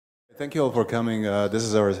Thank you all for coming. This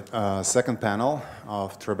is our second panel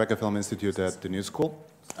of Tribeca Film Institute at the New School,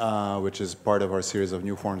 which is part of our series of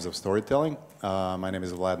new forms of storytelling. My name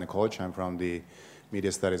is Vlad Nikolic. I'm from the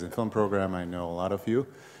Media Studies and Film program. I know a lot of you.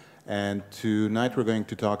 And tonight we're going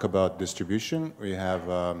to talk about distribution. We have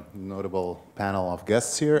a notable panel of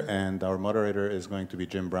guests here, and our moderator is going to be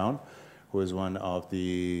Jim Brown, who is one of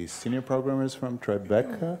the senior programmers from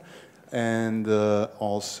Tribeca, and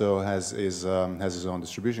also has his own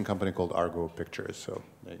distribution company called Argo Pictures. So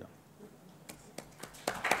there you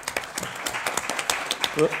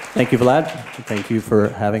go. Thank you, Vlad. Thank you for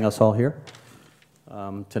having us all here.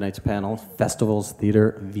 Tonight's panel, Festivals,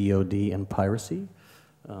 Theater, VOD, and Piracy.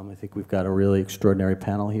 I think we've got a really extraordinary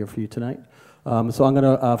panel here for you tonight. So I'm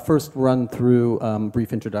going to first run through a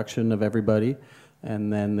brief introduction of everybody,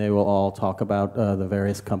 and then they will all talk about the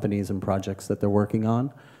various companies and projects that they're working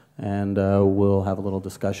on. And we'll have a little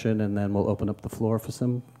discussion, and then we'll open up the floor for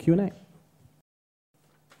some Q&A.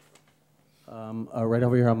 Right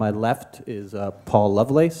over here on my left is Paul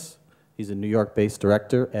Lovelace. He's a New York-based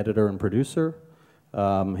director, editor, and producer.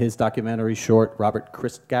 His documentary short, Robert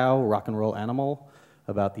Christgau, Rock and Roll Animal,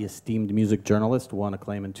 about the esteemed music journalist, won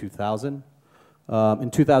acclaim in 2000.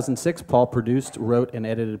 In 2006, Paul produced, wrote, and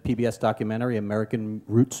edited a PBS documentary, American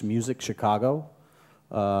Roots Music Chicago.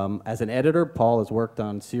 As an editor, Paul has worked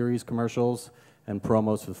on series, commercials, and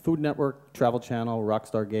promos for the Food Network, Travel Channel,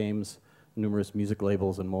 Rockstar Games, numerous music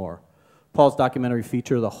labels, and more. Paul's documentary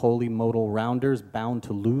feature, The Holy Modal Rounders, Bound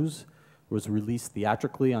to Lose, was released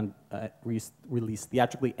theatrically and on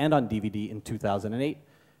DVD in 2008,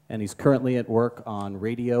 and he's currently at work on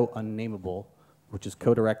Radio Unnameable, which is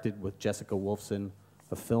co-directed with Jessica Wolfson,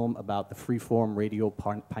 a film about the freeform radio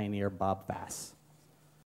pioneer Bob Bass.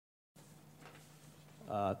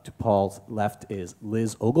 To Paul's left is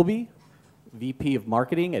Liz Ogilvie, VP of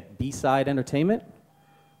Marketing at B-Side Entertainment,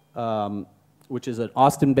 which is an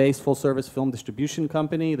Austin-based full-service film distribution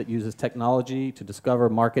company that uses technology to discover,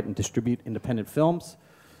 market, and distribute independent films.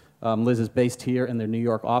 Liz is based here in their New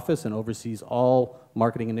York office and oversees all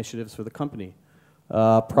marketing initiatives for the company.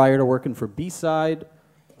 Prior to working for B-Side,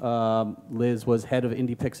 Liz was head of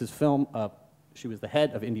IndiePix's film. She was the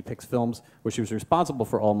head of IndiePix Films, where she was responsible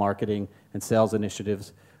for all marketing and sales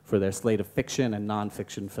initiatives for their slate of fiction and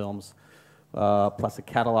nonfiction films, plus a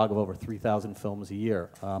catalog of over 3,000 films a year.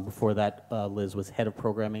 Before that, Liz was head of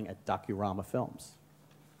programming at Docurama Films.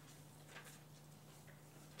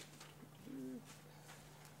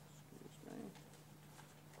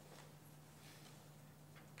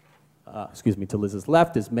 To Liz's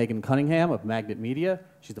left is Megan Cunningham of Magnet Media.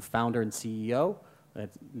 She's the founder and CEO.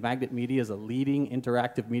 Magnet Media is a leading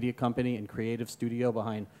interactive media company and creative studio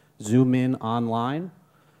behind Zoom In Online.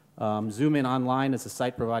 Zoom In Online is a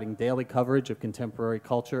site providing daily coverage of contemporary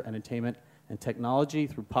culture, entertainment, and technology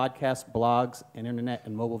through podcasts, blogs, and internet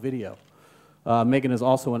and mobile video. Megan is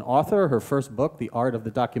also an author. Her first book, The Art of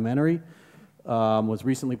the Documentary, was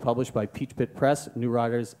recently published by Peach Pit Press, New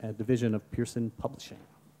Writers, and division of Pearson Publishing.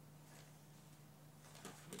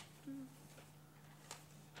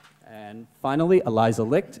 And finally, Eliza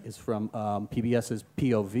Licht is from PBS's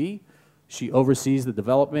POV. She oversees the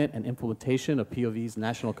development and implementation of POV's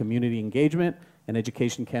national community engagement and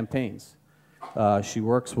education campaigns. She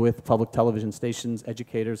works with public television stations,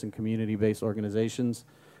 educators, and community-based organizations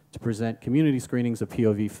to present community screenings of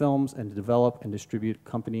POV films and to develop and distribute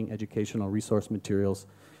accompanying educational resource materials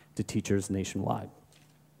to teachers nationwide.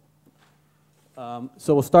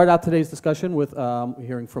 So we'll start out today's discussion with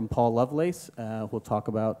hearing from Paul Lovelace. We'll talk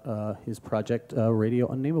about his project, Radio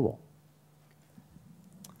Unnameable.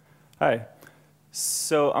 Hi.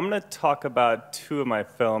 So I'm going to talk about two of my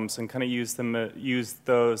films and kind of use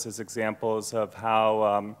those as examples of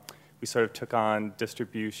how we sort of took on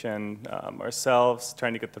distribution ourselves,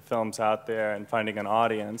 trying to get the films out there and finding an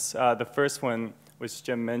audience. The first one, which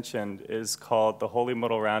Jim mentioned, is called The Holy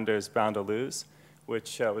Modal Rounders, Bound to Lose,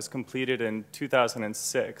 which was completed in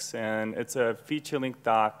 2006, and it's a feature-length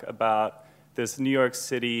doc about this New York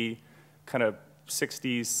City kind of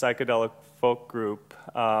 60s psychedelic folk group,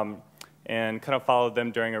 and kind of followed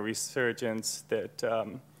them during a resurgence that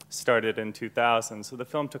started in 2000. So the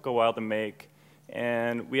film took a while to make,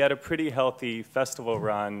 and we had a pretty healthy festival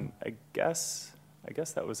run. I guess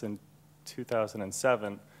that was in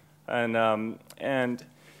 2007, and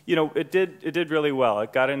you know, it did really well.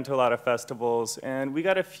 It got into a lot of festivals, and we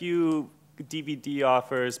got a few DVD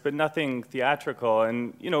offers, but nothing theatrical.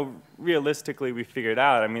 And you know, realistically, we figured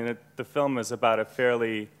out. I mean, the film is about a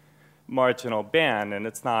fairly marginal band, and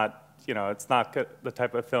it's not, you know, it's not the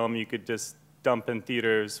type of film you could just dump in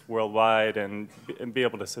theaters worldwide and be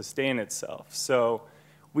able to sustain itself. So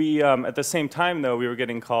We, at the same time, though, we were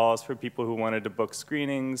getting calls for people who wanted to book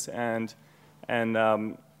screenings, and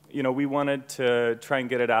you know, we wanted to try and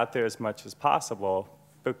get it out there as much as possible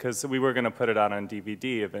because we were going to put it out on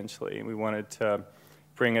DVD eventually. We wanted to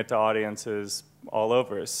bring it to audiences all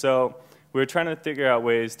over. So we were trying to figure out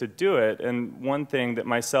ways to do it, and one thing that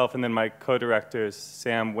myself and then my co-directors,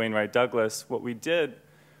 Sam Wainwright Douglas, what we did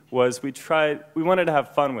was we wanted to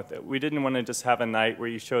have fun with it. We didn't want to just have a night where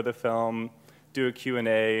you show the film, do a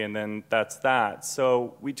Q&A, and then that's that.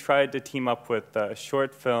 So we tried to team up with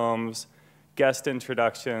short films, guest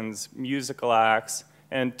introductions, musical acts,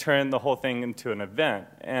 and turn the whole thing into an event.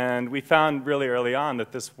 And we found really early on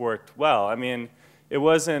that this worked well. I mean, it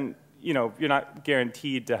wasn't, you know, you're not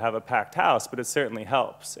guaranteed to have a packed house, but it certainly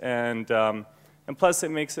helps. And plus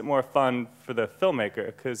it makes it more fun for the filmmaker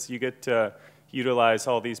because you get to utilize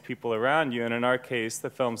all these people around you. And in our case, the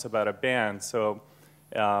film's about a band, so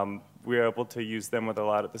we were able to use them with a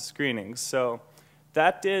lot of the screenings. So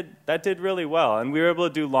that did really well. And we were able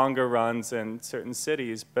to do longer runs in certain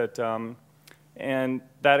cities, but and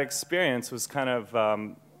that experience was kind of,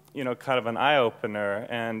 you know, kind of an eye-opener.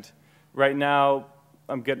 And right now,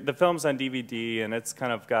 the film's on DVD, and it's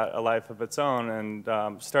kind of got a life of its own,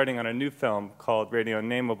 and starting on a new film called Radio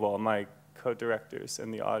Unnameable. My co-directors in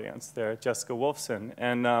the audience there, Jessica Wolfson.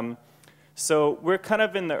 And so we're kind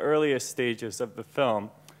of in the earliest stages of the film,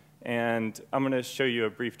 and I'm going to show you a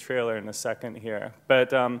brief trailer in a second here.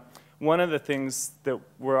 But one of the things that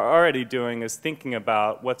we're already doing is thinking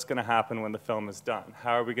about what's going to happen when the film is done.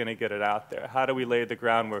 How are we going to get it out there? How do we lay the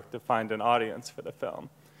groundwork to find an audience for the film?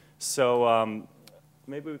 So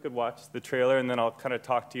maybe we could watch the trailer, and then I'll kind of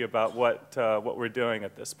talk to you about what we're doing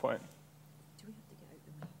at this point.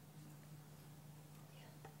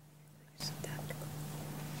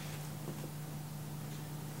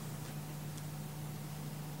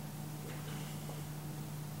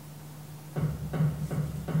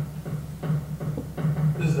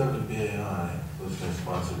 This is WBAI,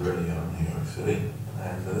 listener-sponsored radio in New York City,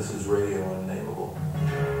 and this is Radio Unnameable.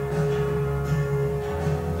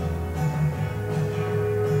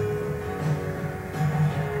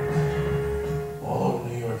 All over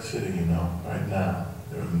New York City, you know, right now,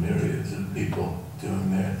 there are myriads of people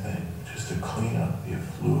doing their thing just to clean up the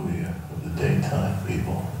effluvia of the daytime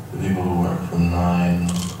people. The people who work from 9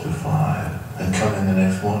 to 5 and come in the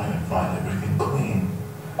next morning and find everything clean.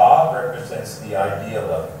 Bob represents the ideal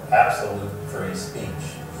of absolute free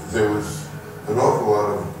speech. There was an awful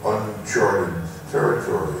lot of uncharted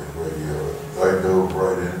territory in radio. I dove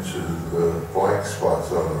right into the blank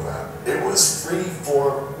spots on the map. It was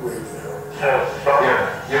free-form radio.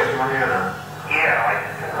 Yes, Mariana. Yeah, I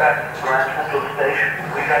took that to Grand Central Station.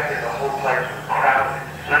 We got there, the whole place was crowded.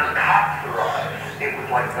 Then the cops arrived. It was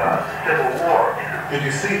like a civil war. Did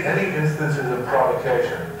you see any instances of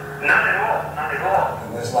provocation? None at all, none at all.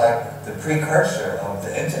 It was like the precursor of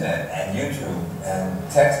the internet and YouTube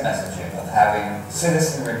and text messaging of having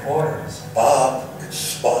citizen reporters. Bob could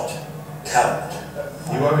spot talent.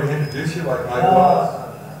 You want me to introduce you like Mike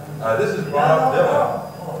was? This is Bob Dylan.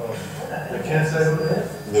 I can't say who it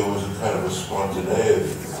is. There was a kind of a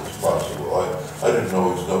spontaneity that was possible. I didn't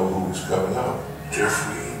always know who was coming out.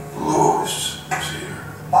 Jeffrey Lewis was here.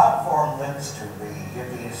 Bob formed links to the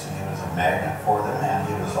hippies, and he was a magnet for them, and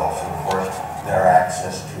he was also, of course, their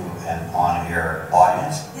access to an on-air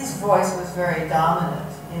audience. His voice was very dominant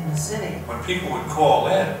in the city. When people would call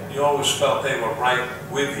in, you always felt they were right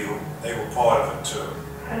with you. They were part of it too.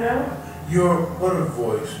 Hello? You're what a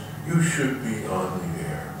voice. You should be on the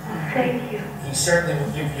air. Thank you. He certainly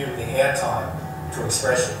would give you the airtime to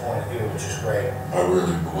express your point of view, which is great. I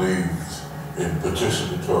really believed in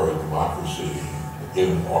participatory democracy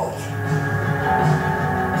in art.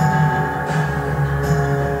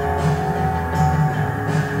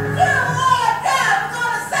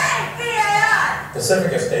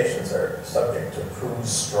 Pacifica stations are subject to crews,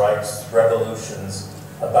 strikes, revolutions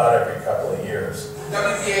about every couple of years.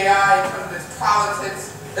 WBAI, in terms of its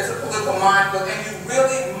politics, is a political minefield, and you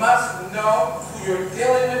really must know who you're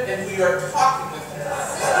dealing with and who you're talking with.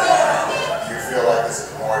 Do you feel like this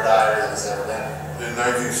is more dire than it's ever been? In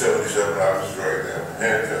 1977, I was dragged down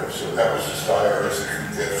handcuffs, so that was as dire as it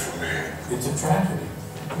could get for me. It's a tragedy.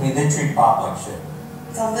 I mean, they treat Bob like shit.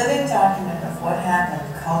 It's a living document of what happened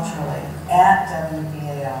culturally at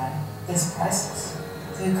WBAI. It's priceless.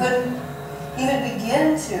 So you couldn't even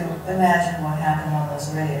begin to imagine what happened on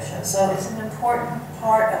those radio shows. So it's an important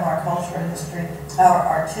part of our cultural history, our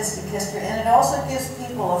artistic history, and it also gives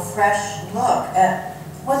people a fresh look at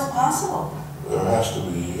what's possible. There has to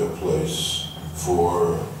be a place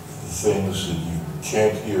for things that you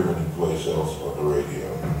can't hear anyplace else on the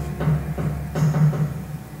radio.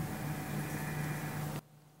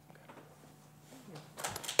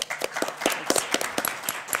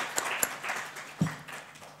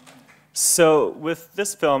 So with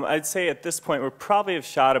this film, I'd say at this point, we probably have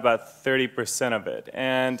shot about 30% of it.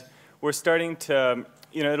 And we're starting to,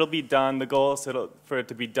 it'll be done. The goal is for it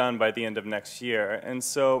to be done by the end of next year. And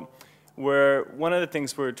so one of the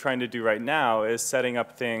things we're trying to do right now is setting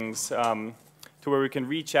up things to where we can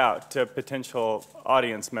reach out to potential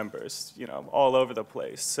audience members, all over the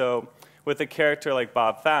place. So with a character like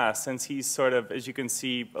Bob Fast, since he's sort of, as you can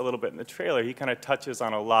see a little bit in the trailer, he kind of touches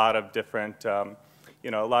on a lot of different,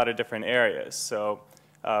 areas. So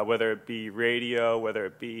whether it be radio, whether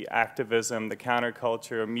it be activism, the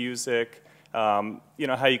counterculture, music, how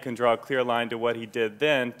you can draw a clear line to what he did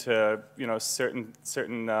then to, certain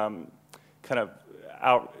kind of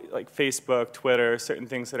like Facebook, Twitter, certain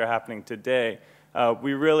things that are happening today.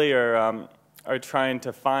 We really are trying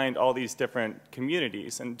to find all these different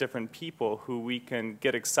communities and different people who we can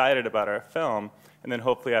get excited about our film, and then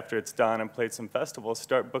hopefully after it's done and played some festivals,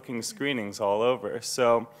 start booking screenings all over.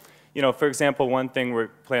 So, for example, one thing we're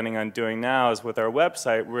planning on doing now is with our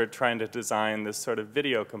website, we're trying to design this sort of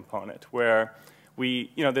video component where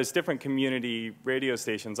there's different community radio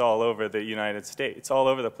stations all over the United States, all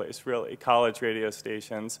over the place, really, college radio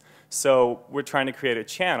stations. So we're trying to create a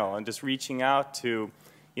channel and just reaching out to,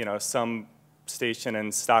 some station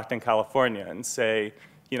in Stockton, California, and say,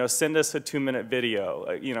 send us a 2-minute video,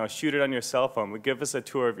 shoot it on your cell phone, give us a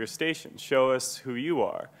tour of your station, show us who you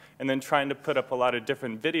are, and then trying to put up a lot of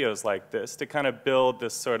different videos like this to kind of build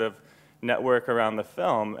this sort of network around the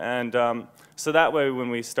film. And so that way when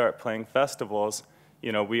we start playing festivals,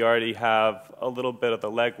 we already have a little bit of the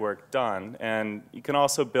legwork done. And you can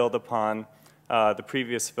also build upon the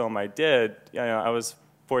previous film I did. I was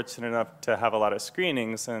fortunate enough to have a lot of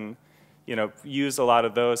screenings and use a lot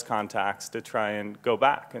of those contacts to try and go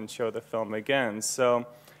back and show the film again. So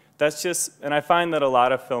that's just, and I find that a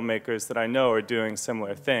lot of filmmakers that I know are doing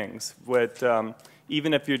similar things.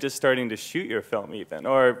 Even if you're just starting to shoot your film even,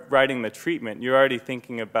 or writing the treatment, you're already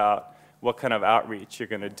thinking about what kind of outreach you're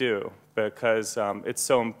going to do, because it's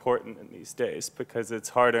so important in these days, because it's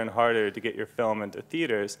harder and harder to get your film into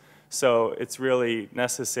theaters. So it's really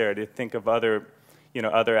necessary to think of other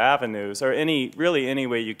avenues, or really any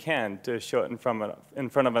way you can to show it in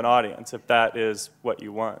front of an audience, if that is what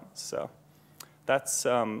you want. So that's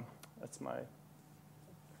my.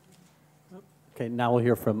 Okay, now we'll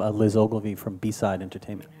hear from Liz Ogilvie from B-Side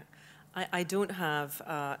Entertainment. I don't have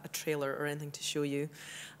a trailer or anything to show you,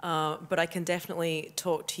 but I can definitely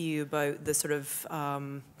talk to you about the sort of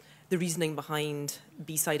the reasoning behind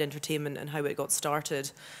B-Side Entertainment and how it got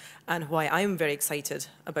started, and why I'm very excited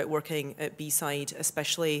about working at B-Side,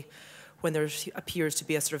 especially when there appears to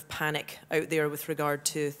be a sort of panic out there with regard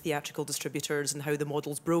to theatrical distributors and how the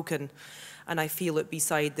model's broken. And I feel at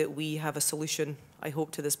B-Side that we have a solution, I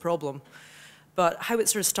hope, to this problem. But how it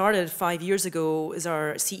sort of started 5 years ago is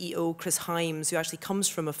our CEO, Chris Himes, who actually comes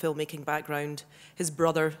from a filmmaking background. His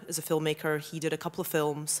brother is a filmmaker. He did a couple of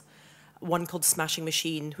films, one called Smashing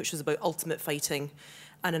Machine, which was about ultimate fighting,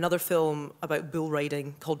 and another film about bull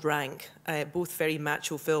riding called Rank, both very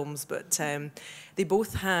macho films, but they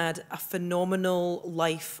both had a phenomenal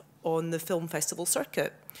life on the film festival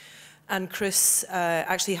circuit. And Chris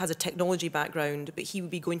actually has a technology background, but he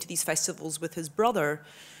would be going to these festivals with his brother,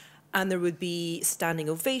 and there would be standing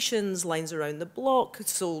ovations, lines around the block,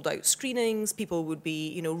 sold out screenings, people would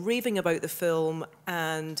be, raving about the film,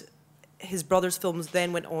 and his brother's films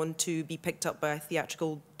then went on to be picked up by a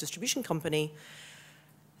theatrical distribution company.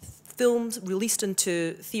 Films released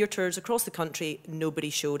into theatres across the country, nobody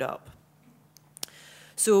showed up.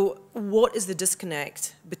 So what is the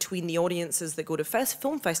disconnect between the audiences that go to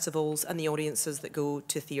film festivals and the audiences that go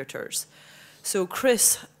to theatres? So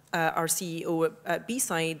Chris, our CEO at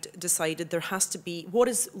B-Side, decided there has to be,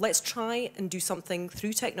 let's try and do something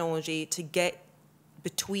through technology to get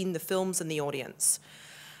between the films and the audience.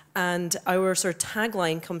 And our sort of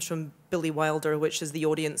tagline comes from Billy Wilder, which is "the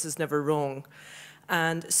audience is never wrong."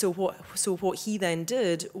 And so what he then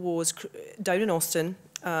did was, down in Austin,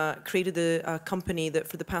 created a company that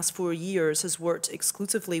for the past 4 years has worked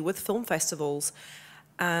exclusively with film festivals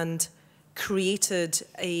and created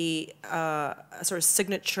a sort of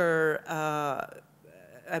signature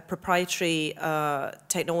proprietary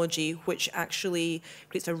technology which actually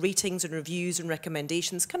creates ratings and reviews and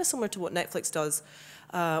recommendations, kind of similar to what Netflix does,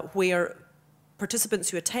 where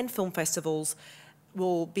participants who attend film festivals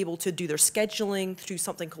will be able to do their scheduling through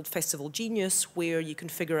something called Festival Genius, where you can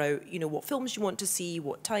figure out, what films you want to see,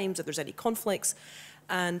 what times, if there's any conflicts.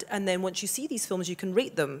 And then once you see these films, you can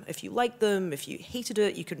rate them. If you like them, if you hated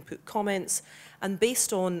it, you can put comments. And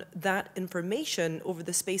based on that information, over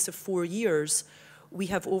the space of 4 years, we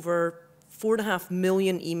have over 4.5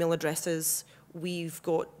 million email addresses. We've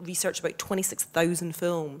got research about 26,000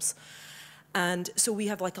 films. And so we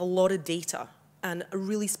have like a lot of data, and a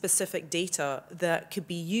really specific data that could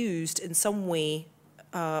be used in some way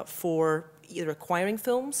for either acquiring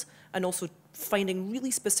films and also finding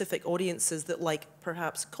really specific audiences that like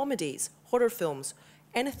perhaps comedies, horror films,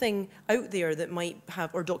 anything out there that might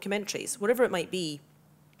have, or documentaries, whatever it might be.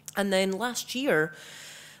 And then last year,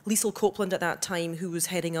 Liesl Copeland at that time, who was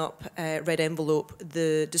heading up Red Envelope,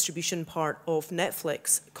 the distribution part of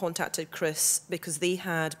Netflix, contacted Chris because they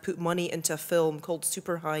had put money into a film called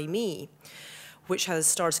Super High Me, which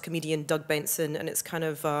stars comedian Doug Benson, and it's kind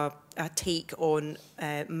of a take on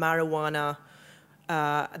marijuana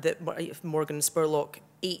that Morgan Spurlock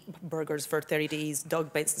ate burgers for 30 days.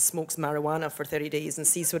 Doug Benson smokes marijuana for 30 days and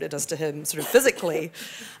sees what it does to him sort of physically.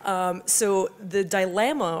 So the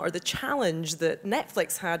dilemma or the challenge that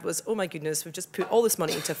Netflix had was, oh my goodness, we've just put all this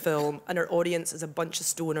money into film and our audience is a bunch of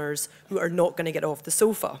stoners who are not going to get off the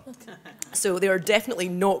sofa. So they are definitely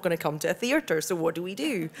not going to come to a theatre, so what do we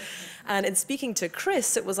do? And in speaking to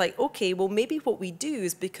Chris, it was like, okay, well maybe what we do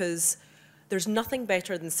is, because there's nothing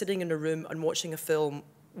better than sitting in a room and watching a film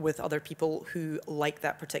with other people who like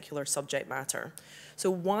that particular subject matter. So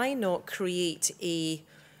why not create a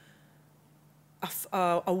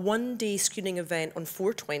one-day screening event on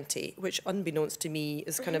 420, which unbeknownst to me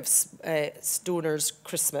is kind of Stoner's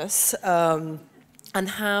Christmas, and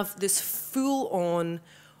have this full-on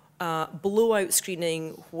blowout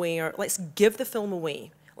screening where let's give the film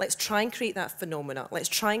away. Let's try and create that phenomena. Let's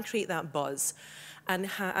try and create that buzz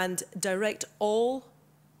and direct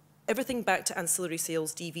everything back to ancillary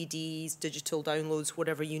sales, DVDs, digital downloads,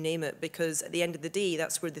 whatever you name it, because at the end of the day,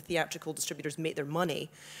 that's where the theatrical distributors make their money.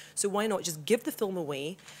 So why not just give the film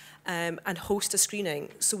away and host a screening?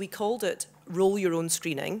 So we called it Roll Your Own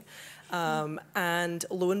Screening, and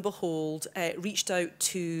lo and behold, reached out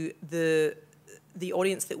to the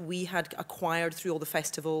audience that we had acquired through all the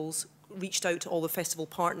festivals, reached out to all the festival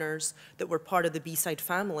partners that were part of the B-Side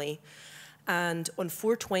family, and on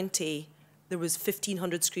 420, there was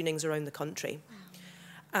 1,500 screenings around the country.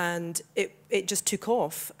 And it just took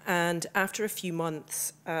off. And after a few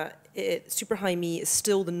months, Super High Me is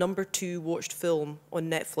still the #2 watched film on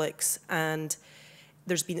Netflix. And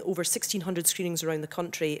there's been over 1,600 screenings around the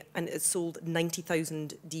country, and it's sold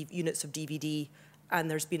 90,000 units of DVD.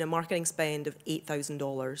 And there's been a marketing spend of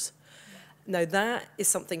 $8,000. Now that is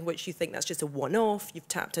something which you think that's just a one-off, you've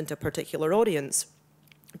tapped into a particular audience.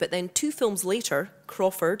 But then 2 films later,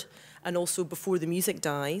 Crawford, and also Before the Music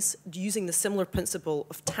Dies, using the similar principle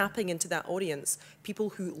of tapping into that audience,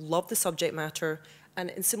 people who love the subject matter,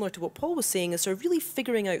 and similar to what Paul was saying, is sort of really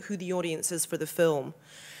figuring out who the audience is for the film.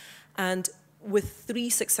 And with 3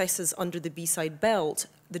 successes under the B-Side belt,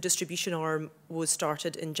 the distribution arm was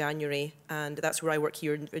started in January, and that's where I work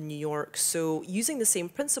here in New York. So using the same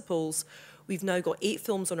principles, we've now got 8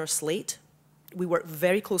 films on our slate. We work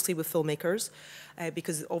very closely with filmmakers,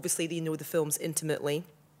 because obviously they know the films intimately.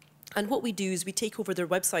 And what we do is we take over their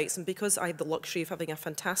websites, and because I have the luxury of having a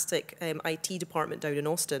fantastic IT department down in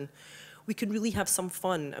Austin, we can really have some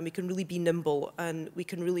fun, and we can really be nimble, and we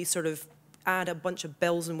can really sort of add a bunch of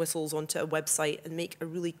bells and whistles onto a website and make a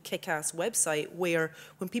really kick-ass website where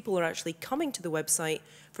when people are actually coming to the website,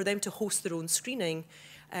 for them to host their own screening,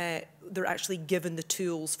 they're actually given the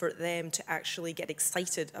tools for them to actually get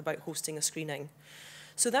excited about hosting a screening.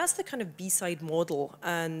 So that's the kind of B-Side model,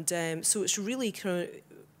 and so it's really kind of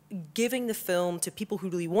giving the film to people who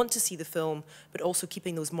really want to see the film, but also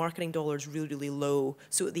keeping those marketing dollars really, really low.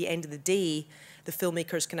 So at the end of the day, the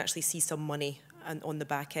filmmakers can actually see some money on the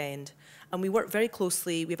back end. And we work very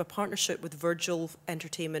closely. We have a partnership with Virgil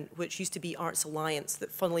Entertainment, which used to be Arts Alliance,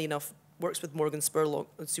 that funnily enough works with Morgan Spurlock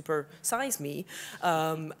and Super Size Me.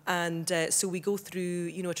 So we go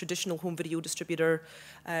through, a traditional home video distributor,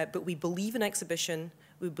 but we believe in exhibition.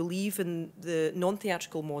 We believe in the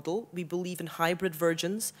non-theatrical model. We believe in hybrid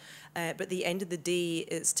versions. But at the end of the day,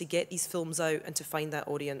 it's to get these films out and to find that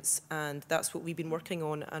audience. And that's what we've been working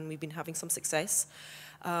on, and we've been having some success.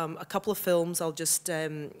 A couple of films I'll just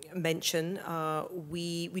mention.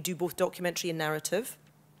 We do both documentary and narrative.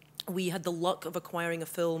 We had the luck of acquiring a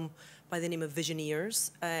film by the name of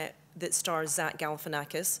Visioneers that stars Zach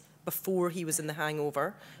Galifianakis before he was in The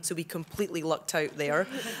Hangover, so we completely lucked out there.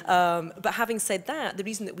 But having said that, the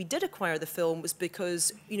reason that we did acquire the film was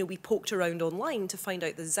because we poked around online to find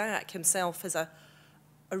out that Zach himself has a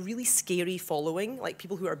really scary following, like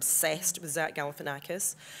people who are obsessed with Zach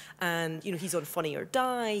Galifianakis, and he's on Funny or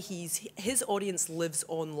Die. His audience lives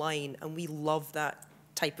online, and we love that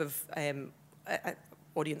type of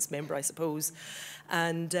audience member, I suppose.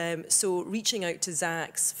 And so reaching out to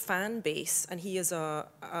Zach's fan base, and he is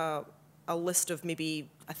a a list of maybe,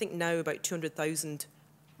 I think now about 200,000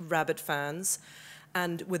 rabid fans.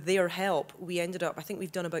 And with their help, we ended up, I think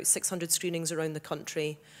we've done about 600 screenings around the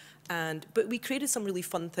country. But we created some really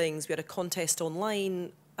fun things. We had a contest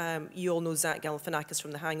online. You all know Zach Galifianakis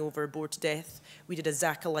from The Hangover, Bored to Death. We did a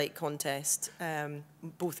Zach-alike contest.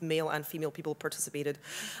 Both male and female people participated.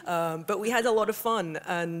 But we had a lot of fun.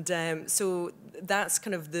 And so that's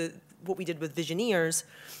kind of what we did with Visioneers.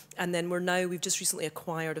 And then we've just recently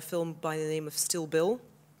acquired a film by the name of Still Bill,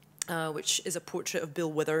 which is a portrait of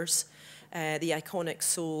Bill Withers, the iconic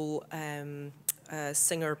soul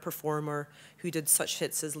singer-performer who did such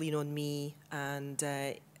hits as Lean On Me, and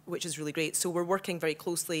which is really great. So we're working very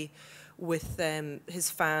closely with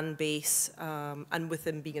his fan base, and with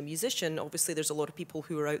him being a musician. Obviously, there's a lot of people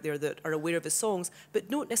who are out there that are aware of his songs, but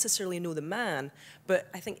don't necessarily know the man. But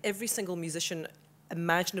I think every single musician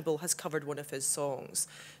imaginable has covered one of his songs.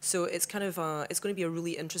 So it's kind of, it's going to be a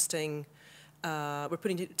really interesting, we're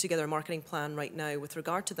putting together a marketing plan right now with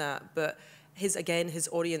regard to that, but his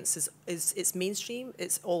audience is it's mainstream,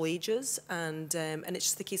 it's all ages, and it's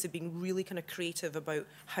just the case of being really kind of creative about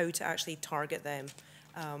how to actually target them.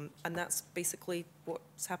 And that's basically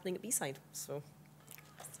what's happening at B-Side. So.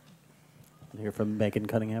 We'll hear from Megan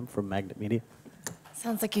Cunningham from Magnet Media.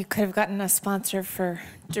 Sounds like you could have gotten a sponsor for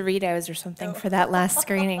Doritos or something for that last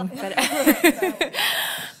screening. But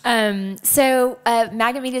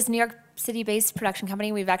Magnet Media is a New York City-based production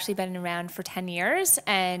company. We've actually been around for 10 years,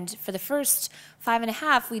 and for the first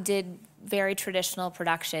 5.5, we did very traditional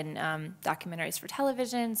production, documentaries for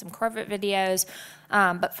television, some corporate videos,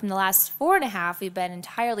 but from the last 4.5,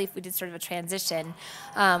 we did sort of a transition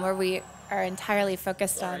where we are entirely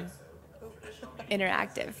focused on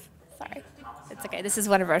interactive. Sorry. It's okay. This is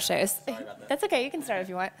one of our shows. That's okay. You can start if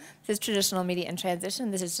you want. This is Traditional Media in Transition.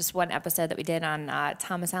 This is just one episode that we did on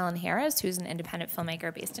Thomas Allen Harris, who's an independent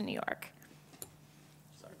filmmaker based in New York.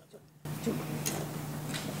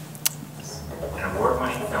 An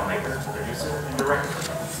award-winning filmmaker, producer, and director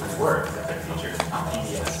whose work has been featured on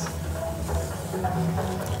PBS.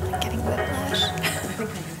 I'm getting whiplash.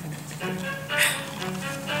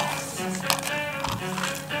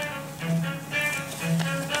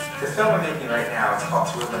 The film we're making right now is called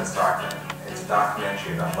Through a Lens Darkly. It's a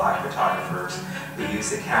documentary about Black photographers who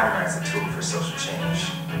use the camera as a tool for social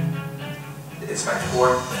change. It's my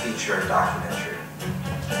 4th feature documentary.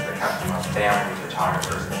 I come from a family of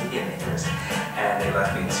photographers and media makers, and they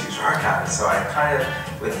left me this huge archive. So I kind of,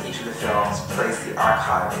 with each of the films, placed the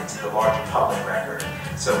archive into the larger public record.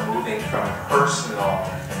 So moving from a personal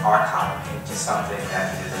archive into something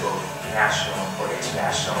that is both national or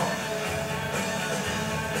international.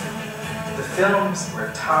 The films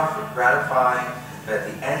were tough, gratifying, but at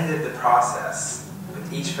the end of the process,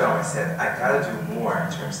 with each film I said, I gotta do more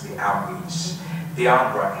in terms of the outreach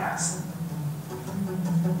beyond broadcast.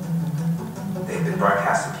 They've been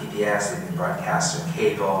broadcast on PBS, they've been broadcast on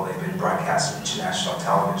cable, they've been broadcast on international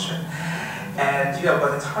television. And by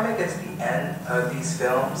the time I get to the end of these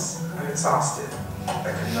films, I'm exhausted.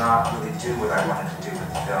 I could not really do what I wanted to do with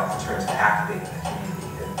the film in terms of activating the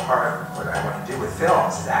community. And part of what I want to do with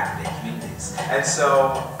films is activate communities. And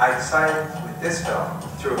so I decided with this film,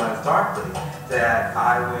 Through a Lens Darkly, that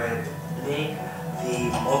I would make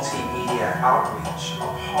the multimedia outreach a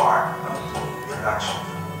part of the production.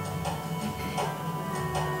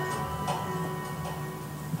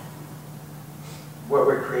 What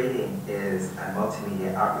we're creating is a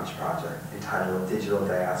multimedia outreach project entitled Digital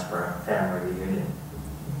Diaspora Family Reunion.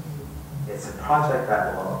 It's a project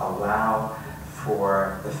that will allow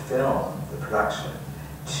for the film, the production,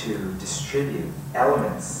 to distribute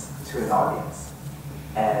elements to an audience,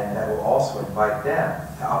 and that will also invite them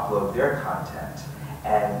to upload their content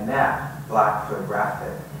and map Black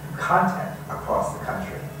photographic content across the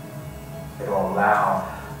country. It will allow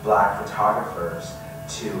Black photographers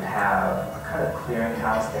to have a kind of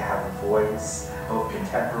clearinghouse, to have a voice, both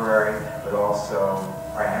contemporary, but also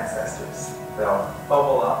our ancestors. They'll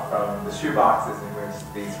bubble up from the shoeboxes in which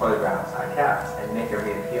these photographs I kept and make a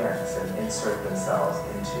reappearance and insert themselves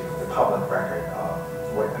into the public record of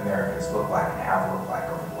what Americans look like and have looked like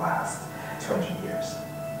over the last 200 years.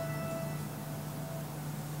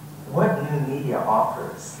 What new media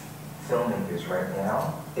offers filmmakers right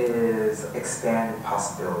now is expanded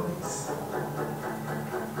possibilities.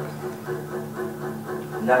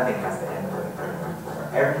 Nothing has to end with it.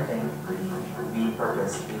 Everything can be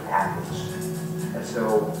repurposed, repackaged. And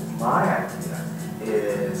so my idea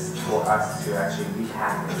is for us to actually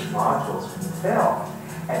repackage modules from the film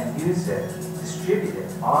and use it, distribute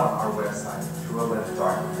it on our website,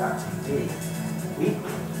 throughalensdarkly.tv,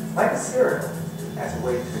 weekly, like a serial, as a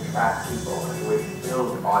way to attract people, as a way to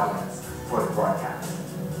build an audience for the broadcast.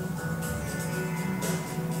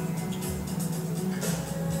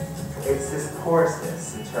 It's this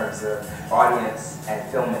porousness in terms of audience and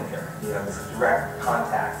filmmaker, you know, this direct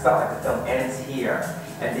contact. It's not like the film ends here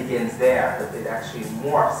and begins there, but it actually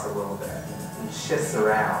morphs a little bit and shifts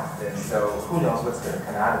around. And so who knows what's going to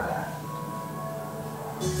come out of that.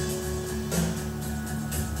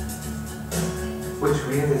 What's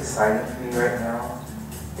really exciting for me right now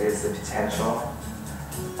is the potential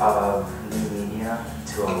of new media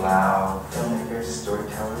to allow filmmakers,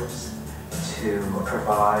 storytellers, to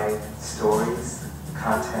provide stories,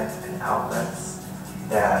 content, and outlets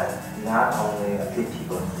that not only give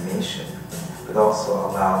people information, but also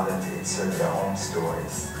allow them to insert their own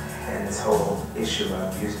stories. And this whole issue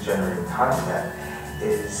of user-generated content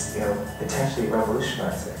is, you know, potentially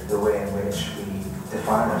revolutionizing the way in which we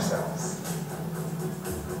define ourselves.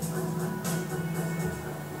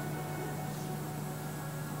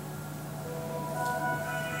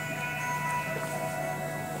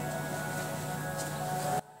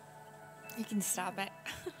 You can stop it.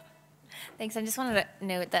 Thanks. I just wanted to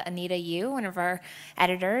note that Anita Yu, one of our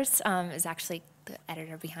editors, is actually the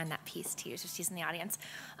editor behind that piece too, so she's in the audience.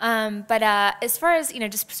 But as far as, you know,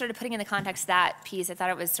 just sort of putting in the context of that piece, I thought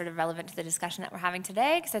it was sort of relevant to the discussion that we're having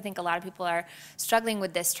today, because I think a lot of people are struggling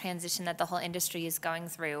with this transition that the whole industry is going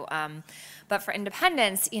through. But for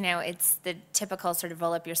independents, you know, it's the typical sort of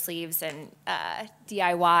roll up your sleeves and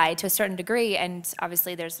DIY to a certain degree, and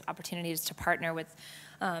obviously there's opportunities to partner with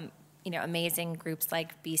you know, amazing groups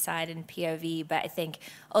like B-Side and POV, but I think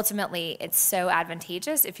ultimately it's so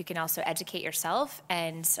advantageous if you can also educate yourself,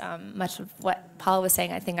 and much of what Paul was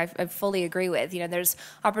saying, I think I fully agree with. You know, there's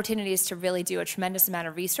opportunities to really do a tremendous amount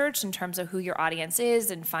of research in terms of who your audience is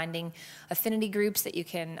and finding affinity groups that you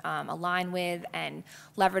can align with, and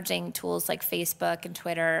leveraging tools like Facebook and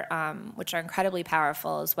Twitter, which are incredibly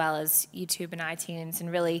powerful, as well as YouTube and iTunes,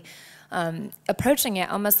 and really approaching it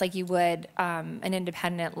almost like you would an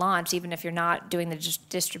independent launch, even if you're not doing the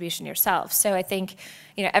distribution yourself. So I think,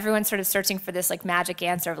 you know, everyone's sort of searching for this like magic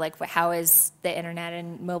answer of like, how is the internet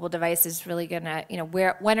and mobile devices really gonna, you know,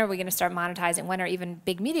 when are we gonna start monetizing? When are even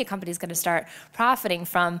big media companies gonna start profiting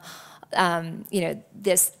from you know,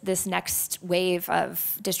 this next wave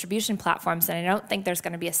of distribution platforms? And I don't think there's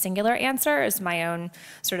going to be a singular answer, is my own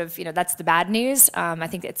sort of, you know, that's the bad news. I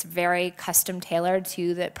think it's very custom tailored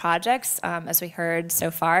to the projects, as we heard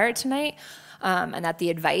so far tonight. And that the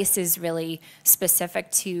advice is really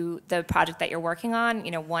specific to the project that you're working on.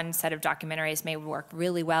 You know, one set of documentaries may work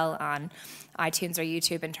really well on iTunes or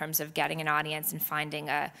YouTube in terms of getting an audience and finding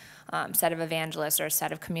a set of evangelists or a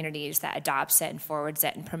set of communities that adopts it and forwards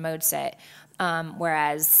it and promotes it.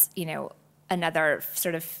 Whereas, you know, another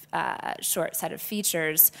sort of short set of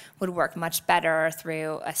features would work much better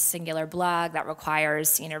through a singular blog that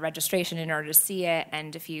requires, you know, registration in order to see it.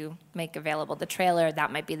 And if you make available the trailer,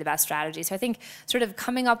 that might be the best strategy. So I think sort of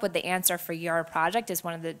coming up with the answer for your project is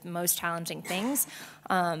one of the most challenging things.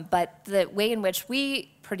 But the way in which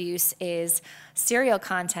we produce is serial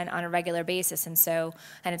content on a regular basis, and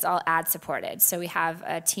it's all ad supported. So we have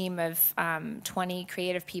a team of 20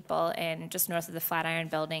 creative people in just north of the Flatiron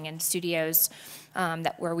Building and studios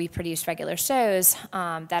where we produce regular shows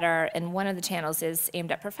that are, and one of the channels is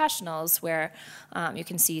aimed at professionals, where you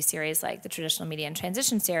can see series like the Traditional Media and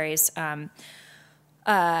Transition series. And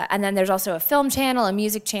then there's also a film channel, a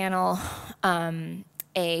music channel,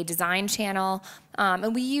 a design channel,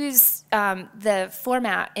 and we use the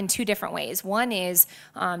format in two different ways. One is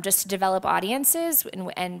just to develop audiences,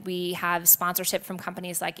 and we have sponsorship from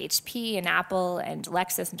companies like HP and Apple and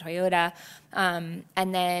Lexus and Toyota,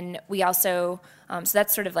 and then we also, so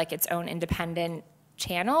that's sort of like its own independent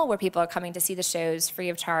channel where people are coming to see the shows free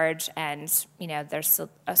of charge, and you know, they're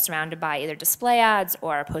surrounded by either display ads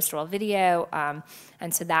or a post-roll video,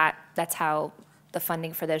 and so that's how the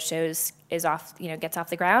funding for those shows is off, you know, gets off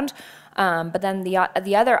the ground. But then the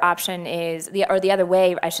other option is, the other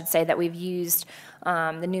way I should say that we've used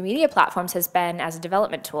the new media platforms has been as a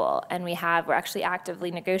development tool, and we're actually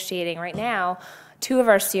actively negotiating right now 2 of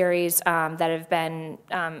our series that have been,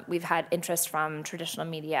 we've had interest from traditional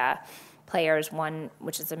media players, one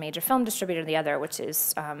which is a major film distributor, the other which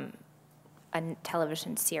is a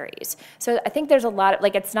television series. So I think there's a lot of,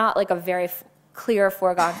 like, it's not like a very clear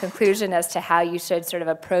foregone conclusion as to how you should sort of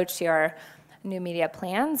approach your new media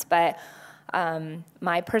plans, but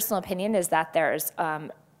my personal opinion is that there's,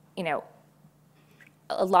 you know,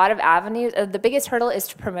 a lot of avenues. The biggest hurdle is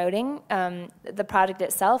to promoting the project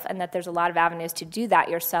itself, and that there's a lot of avenues to do that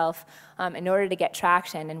yourself in order to get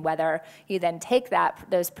traction, and whether you then take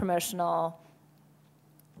those promotional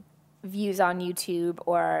views on YouTube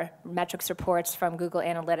or metrics reports from Google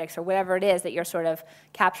Analytics or whatever it is that you're sort of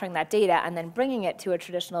capturing that data and then bringing it to a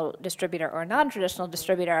traditional distributor or a non-traditional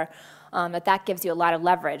distributor, that gives you a lot of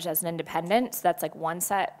leverage as an independent. So that's like one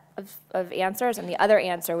set of answers, and the other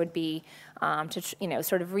answer would be to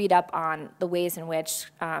sort of read up on the ways in which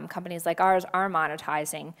companies like ours are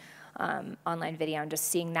monetizing online video and just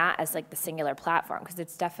seeing that as like the singular platform, because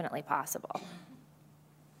it's definitely possible.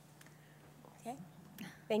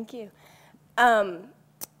 Thank you.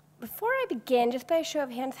 Before I begin, just by a show of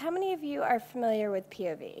hands, how many of you are familiar with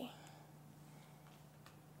POV?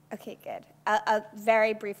 Okay, good.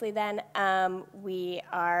 Very briefly then, we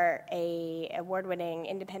are a award-winning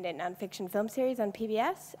independent nonfiction film series on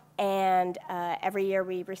PBS, and every year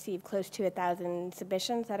we receive close to 1,000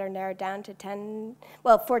 submissions that are narrowed down to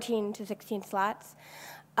 14 to 16 slots.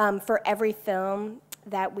 For every film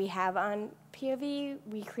that we have on POV,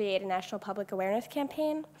 we create a national public awareness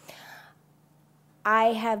campaign. I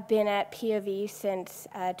have been at POV since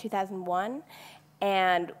 2001,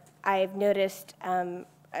 and I've noticed a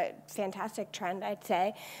fantastic trend, I'd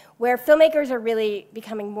say, where filmmakers are really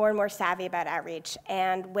becoming more and more savvy about outreach,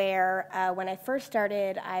 and where when I first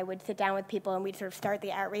started, I would sit down with people and we'd sort of start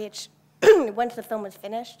the outreach once the film was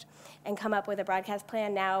finished and come up with a broadcast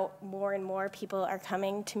plan. Now more and more people are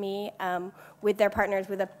coming to me with their partners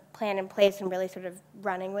with a plan in place and really sort of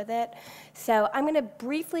running with it. So I'm going to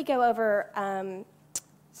briefly go over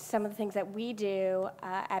some of the things that we do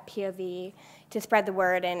at POV to spread the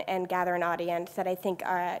word and gather an audience that I think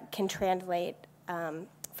can translate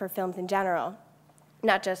for films in general,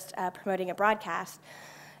 not just promoting a broadcast.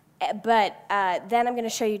 But then I'm going to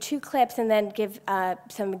show you 2 clips and then give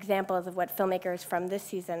some examples of what filmmakers from this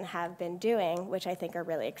season have been doing, which I think are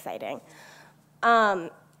really exciting.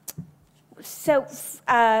 So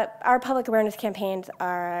our public awareness campaigns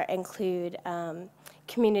include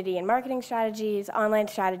community and marketing strategies, online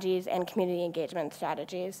strategies, and community engagement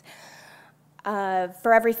strategies.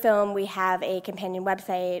 For every film, we have a companion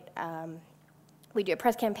website. We do a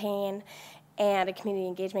press campaign and a community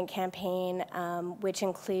engagement campaign, which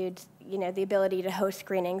includes, the ability to host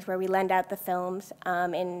screenings where we lend out the films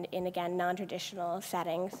in again, non-traditional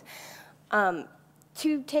settings. 2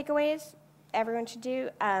 takeaways everyone should do.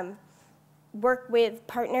 Work with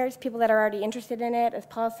partners, people that are already interested in it, as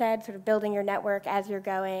Paul said, sort of building your network as you're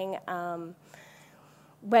going,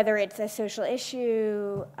 whether it's a social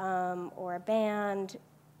issue or a band,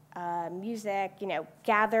 music,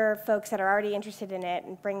 gather folks that are already interested in it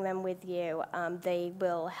and bring them with you. They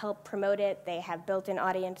will help promote it. They have built-in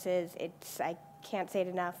audiences. I can't say it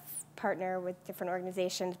enough, partner with different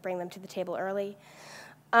organizations, bring them to the table early.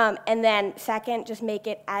 And then second, just make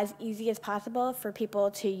it as easy as possible for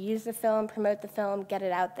people to use the film, promote the film, get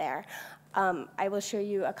it out there. I will show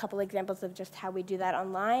you a couple examples of just how we do that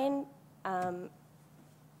online.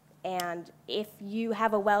 And if you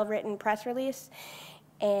have a well-written press release,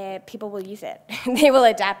 people will use it. They will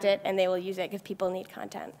adapt it, and they will use it because people need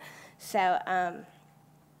content. So I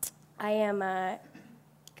am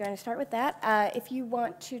going to start with that. If you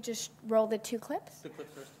want to just roll the 2 clips. 2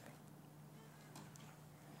 clips first.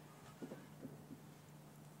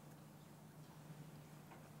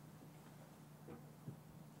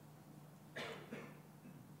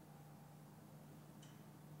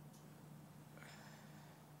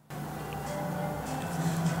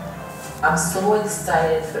 I'm so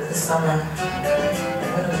excited for the summer. I'm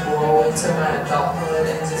going to grow into my adulthood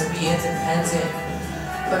and just be independent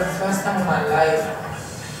for the first time in my life.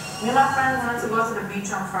 Me and my friends wanted to go to the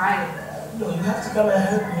beach on Friday. No, you have to come and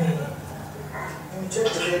help me. You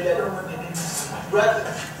check the baby, I don't want the baby. Brother,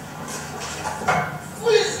 who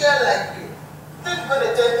is girl like you? Think when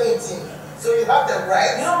they turn 18, so you have the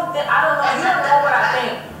right. You don't think, I don't know, you don't know what I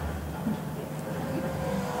think.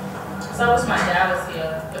 So I wish my dad was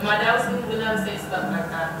here. If my dad was here, he would never say stuff like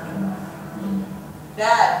that.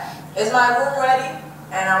 Dad, is my room ready?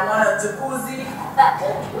 And I want a jacuzzi.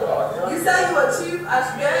 You say you a chief, I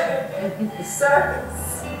should get service.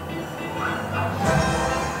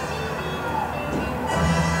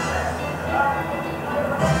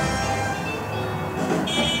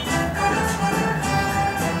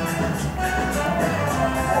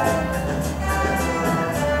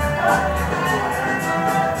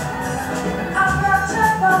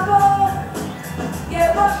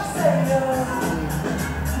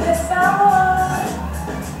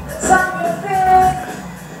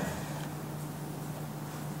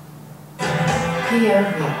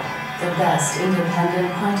 POV, the best independent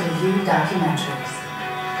point-of-view documentaries.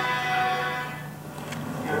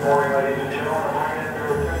 Good morning, ladies and gentlemen.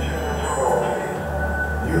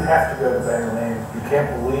 Your attention is You have to go to Bangor, Maine. You can't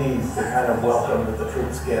believe the kind of welcome that the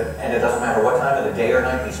troops get. And it doesn't matter what time of the day or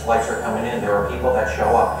night these flights are coming in, there are people that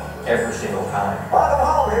show up every single time. Welcome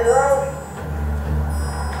home, hero!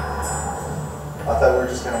 I thought we were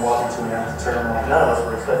just going to walk into an empty terminal. None of us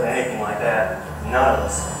were expecting anything like that. None of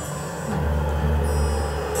us.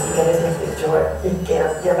 You get it, enjoy it. You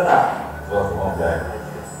can't give it up. Welcome home, Dad.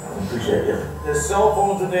 Appreciate you. There's cell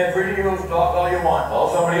phones in there, videos, talk all you want.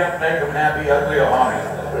 Call somebody up, make them happy, ugly, or honest.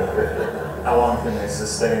 How long can they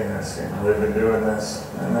sustain this? You know, they've been doing this,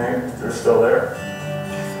 and they're still there.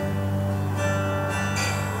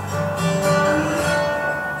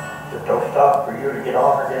 Just don't stop for you to get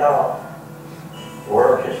on or get off. The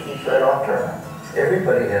world just keeps right on turning.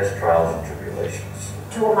 Everybody has trials and tribulations.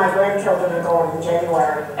 2 of my grandchildren are going in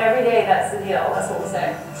January. Every day, that's the deal. That's what we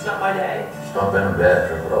say. It's not my day. It's not been a bad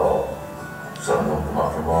trip at all. Something will come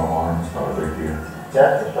up tomorrow morning. It's not a big deal.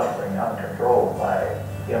 Death is something uncontrolled by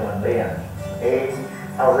human beings. Age,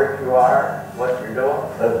 how rich you are, what you're doing,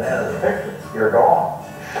 doesn't enter the picture. You're gone.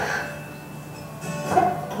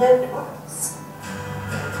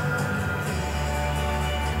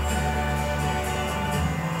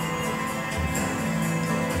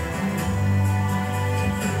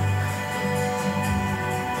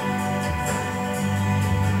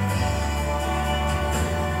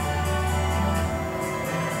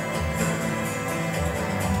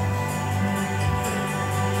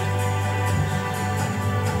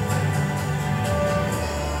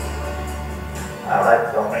 I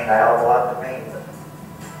like don't mean a hell of a lot to me,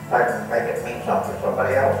 but I can make it mean something to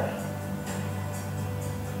somebody else.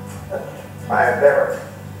 That's my endeavor.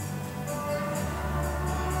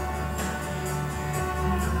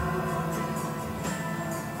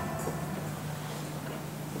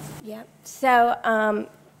 Yep. So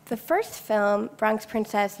the first film, Bronx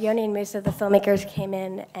Princess, Yoni and Musa, the filmmakers, came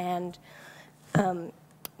in and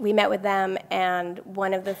we met with them, and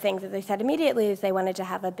one of the things that they said immediately is they wanted to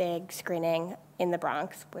have a big screening in the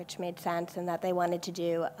Bronx, which made sense, and that they wanted to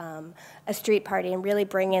do a street party and really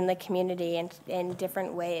bring in the community in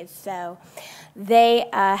different ways. So they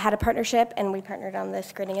had a partnership, and we partnered on this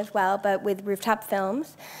screening as well, but with Rooftop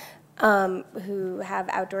Films, who have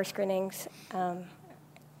outdoor screenings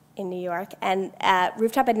in New York. And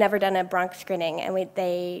Rooftop had never done a Bronx screening, and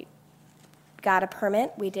they got a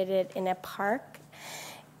permit. We did it in a park,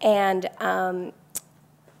 and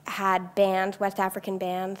had bands, West African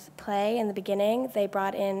bands, play in the beginning. They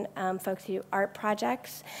brought in folks who do art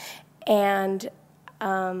projects, and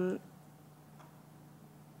in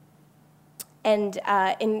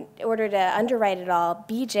order to underwrite it all,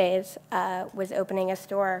 BJ's was opening a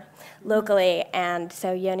store locally, and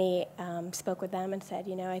so Yoni spoke with them and said,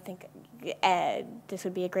 you know, I think this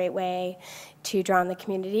would be a great way to draw on the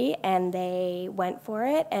community, and they went for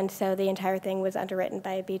it, and so the entire thing was underwritten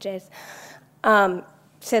by BJ's.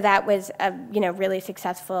 So that was a really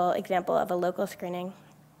successful example of a local screening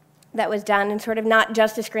that was done, and sort of not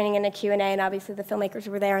just a screening and a Q&A, and obviously the filmmakers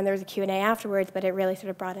were there and there was a Q&A afterwards, but it really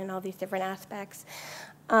sort of brought in all these different aspects.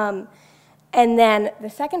 And then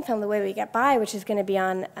the second film, The Way We Get By, which is going to be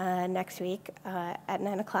on next week at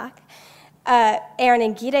 9 o'clock, Aaron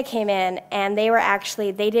and Gita came in, and they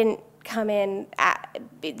didn't come in,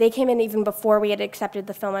 they came in even before we had accepted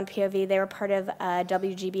the film on POV. They were part of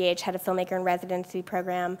WGBH, had a filmmaker in residency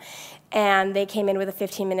program, and they came in with a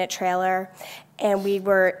 15-minute trailer, and we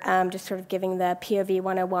were just sort of giving the POV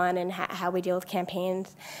 101 and how we deal with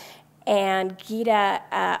campaigns. And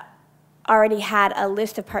Gita already had a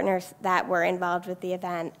list of partners that were involved with the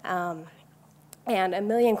event, and a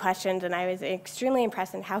million questions, and I was extremely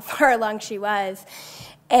impressed in how far along she was.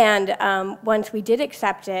 And once we did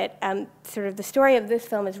accept it, sort of the story of this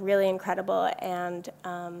film is really incredible, and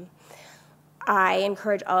I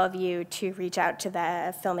encourage all of you to reach out to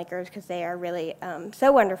the filmmakers because they are really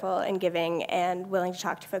so wonderful and giving and willing to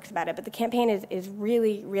talk to folks about it. But the campaign is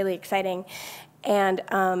really, really exciting. And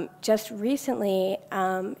just recently,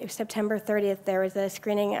 it was September 30th, there was a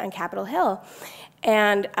screening on Capitol Hill.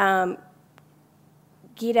 And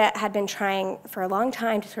Gita had been trying for a long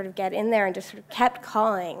time to sort of get in there and just sort of kept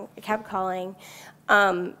calling,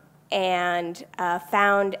 and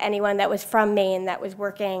found anyone that was from Maine that was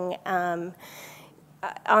working on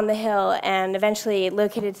the Hill, and eventually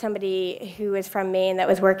located somebody who was from Maine that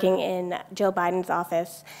was working in Jill Biden's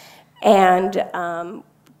office, and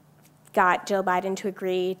got Jill Biden to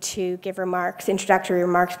agree to give introductory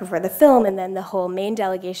remarks before the film, and then the whole Maine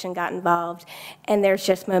delegation got involved, and there's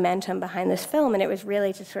just momentum behind this film, and it was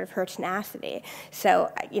really just sort of her tenacity.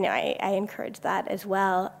 So, I encourage that as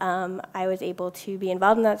well. I was able to be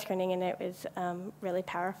involved in that screening, and it was really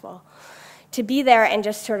powerful to be there and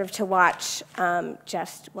just sort of to watch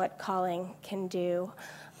just what calling can do,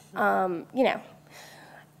 you know.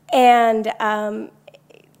 And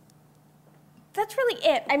that's really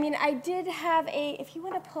it. I mean, I did have if you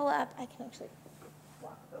want to pull up, I can actually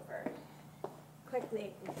walk over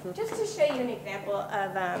quickly, just to show you an example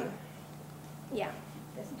of, yeah,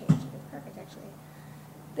 this page is perfect, actually.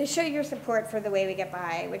 They show your support for the way we get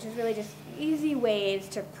by, which is really just easy ways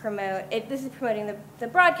to promote it. This is promoting the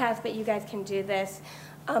broadcast, but you guys can do this.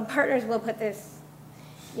 Partners will put this,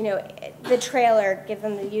 you know, the trailer, give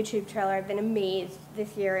them the YouTube trailer. I've been amazed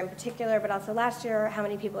this year in particular, but also last year, how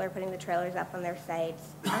many people are putting the trailers up on their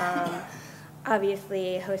sites.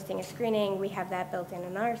 Obviously, hosting a screening, we have that built in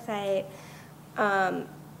on our site.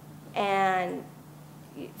 And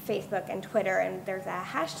Facebook and Twitter, and there's a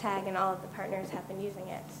hashtag, and all of the partners have been using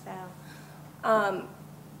it. So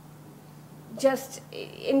just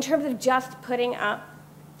in terms of just putting up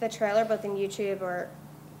the trailer, both in YouTube or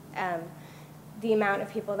the amount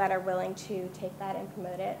of people that are willing to take that and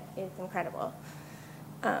promote it is incredible.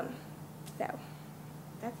 So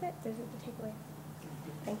that's it. Those are the takeaways.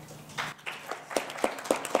 Thanks.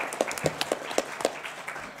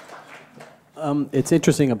 It's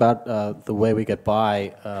interesting about the way we get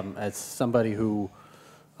by. As somebody who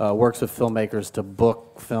works with filmmakers to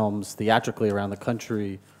book films theatrically around the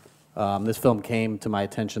country, this film came to my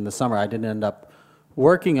attention this summer. I didn't end up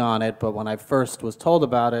working on it, but when I first was told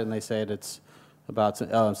about it, and they said it's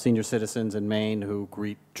about senior citizens in Maine who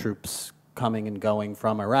greet troops coming and going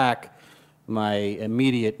from Iraq, my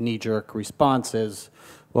immediate knee-jerk response is,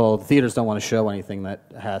 well, the theaters don't want to show anything that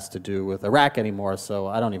has to do with Iraq anymore, so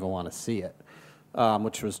I don't even want to see it.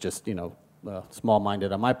 Which was just, you know,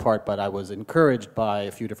 small-minded on my part, but I was encouraged by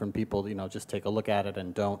a few different people, you know, just take a look at it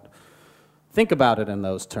and don't think about it in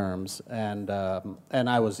those terms. And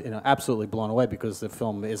I was, you know, absolutely blown away because the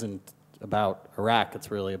film isn't about Iraq.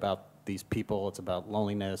 It's really about these people. It's about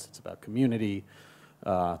loneliness. It's about community.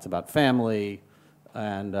 It's about family.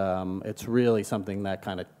 And it's really something that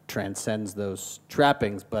kind of transcends those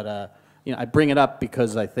trappings. But, you know, I bring it up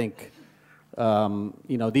because I think,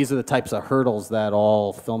 you know, these are the types of hurdles that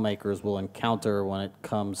all filmmakers will encounter when it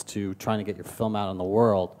comes to trying to get your film out in the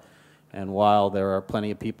world. And while there are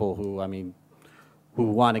plenty of people who, I mean, who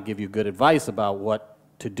want to give you good advice about what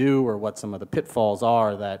to do or what some of the pitfalls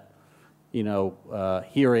are, that, you know,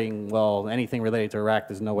 hearing, well, anything related to Iraq,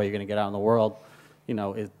 there's no way you're going to get out in the world, you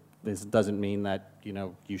know, this doesn't mean that, you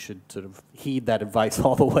know, you should sort of heed that advice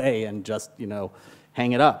all the way and just, you know,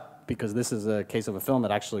 hang it up. Because this is a case of a film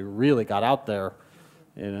that actually really got out there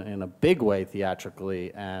in a big way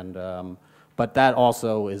theatrically, and but that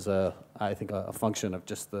also is I think a function of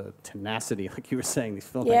just the tenacity, like you were saying. These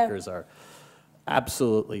filmmakers are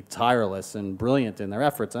absolutely tireless and brilliant in their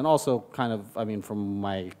efforts, and also kind of, I mean, from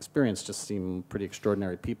my experience, just seem pretty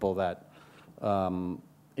extraordinary people that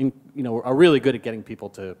you know, are really good at getting people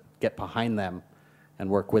to get behind them and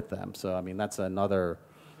work with them. So I mean, that's another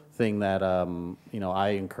thing that you know, I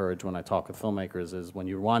encourage when I talk with filmmakers is when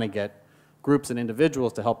you want to get groups and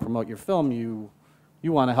individuals to help promote your film, you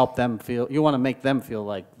want to help them feel, you want to make them feel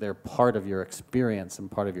like they're part of your experience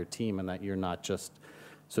and part of your team, and that you're not just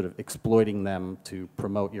sort of exploiting them to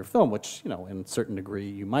promote your film, which, you know, in a certain degree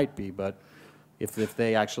you might be, but if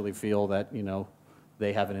they actually feel that, you know,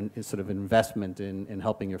 they have a sort of investment in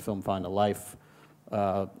helping your film find a life,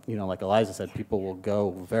 you know, like Eliza said, people will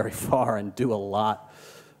go very far and do a lot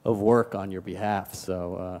of work on your behalf.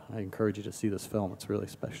 So I encourage you to see this film. It's really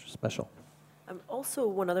special. Also,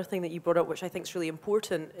 one other thing that you brought up, which I think is really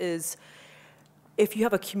important, is if you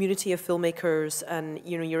have a community of filmmakers and,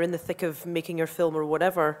 you know, you're in the thick of making your film or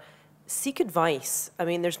whatever, seek advice. I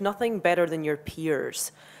mean, there's nothing better than your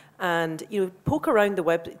peers. And, you know, poke around the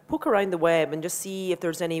web and just see if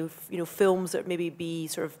there's any, you know, films that maybe be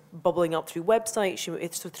sort of bubbling up through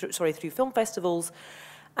websites, through film festivals.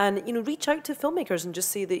 And, you know, reach out to filmmakers and just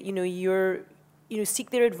say that, you know, seek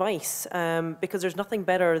their advice, because there's nothing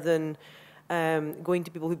better than going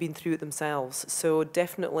to people who've been through it themselves. So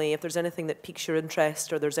definitely, if there's anything that piques your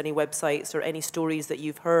interest, or there's any websites or any stories that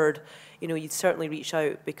you've heard, you know, you'd certainly reach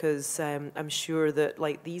out, because I'm sure that,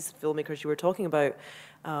 like these filmmakers you were talking about,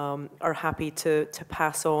 are happy to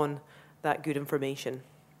pass on that good information.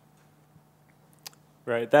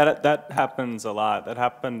 Right, that happens a lot. That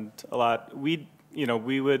happened a lot. We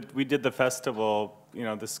did the festival, you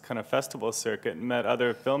know, this kind of festival circuit, and met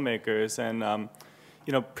other filmmakers, and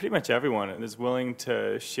you know, pretty much everyone is willing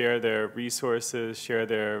to share their resources, share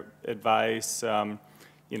their advice,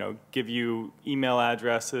 you know, give you email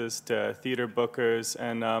addresses to theater bookers,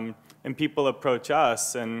 and people approach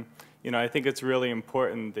us, and I think it's really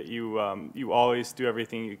important that you always do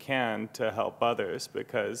everything you can to help others,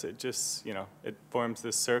 because it just, it forms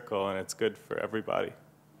this circle and it's good for everybody.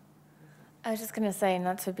 I was just going to say,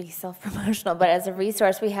 not to be self-promotional, but as a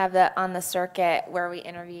resource, we have on the circuit where we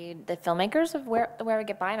interviewed the filmmakers of where we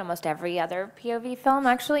get by in almost every other POV film,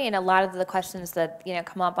 actually, and a lot of the questions that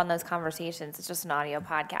come up on those conversations, it's just an audio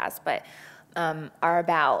podcast, but are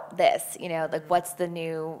about this, like what's the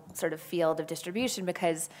new sort of field of distribution,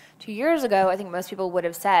 because 2 years ago, I think most people would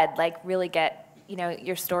have said, like, really get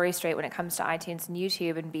your story straight when it comes to iTunes and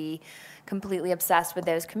YouTube and be completely obsessed with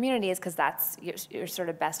those communities because that's your sort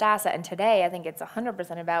of best asset. And today, I think it's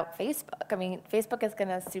 100% about Facebook. I mean, Facebook is going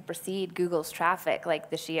to supersede Google's traffic like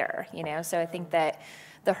this year, So I think that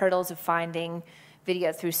the hurdles of finding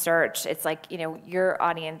video through search, it's like, your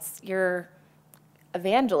audience, your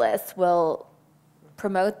evangelists will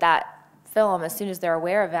promote that film as soon as they're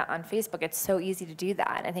aware of it on Facebook. It's so easy to do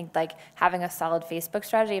that. And I think like having a solid Facebook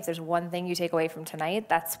strategy, if there's one thing you take away from tonight,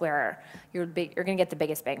 that's where you're going to get the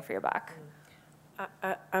biggest bang for your buck.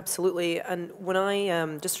 Absolutely. And when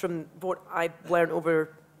I, just from what I've learned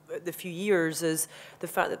over the few years, is the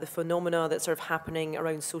fact that the phenomena that's sort of happening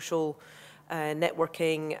around social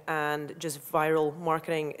networking and just viral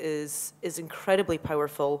marketing is incredibly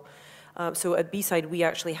powerful. So at B-Side, we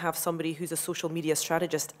actually have somebody who's a social media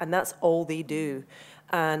strategist, and that's all they do.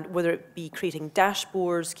 And whether it be creating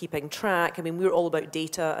dashboards, keeping track, I mean, we're all about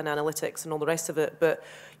data and analytics and all the rest of it, but,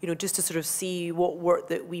 just to sort of see what work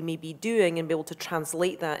that we may be doing and be able to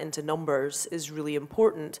translate that into numbers is really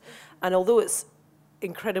important. And although it's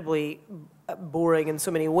incredibly boring in so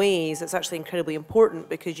many ways, it's actually incredibly important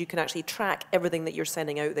because you can actually track everything that you're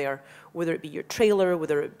sending out there, whether it be your trailer,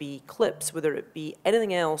 whether it be clips, whether it be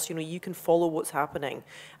anything else, you can follow what's happening.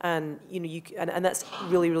 And, and that's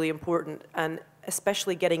really, really important. And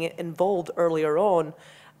especially getting it involved earlier on,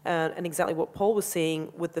 and exactly what Paul was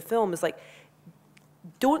saying with the film is like,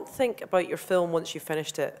 don't think about your film once you've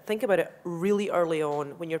finished it. Think about it really early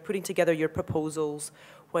on when you're putting together your proposals,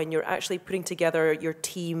 when you're actually putting together your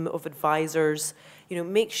team of advisors.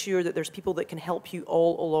 Make sure that there's people that can help you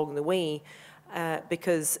all along the way,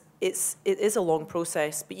 because it is a long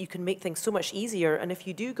process, but you can make things so much easier. And if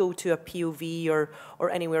you do go to a POV or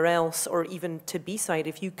anywhere else, or even to B-Side,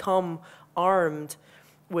 if you come armed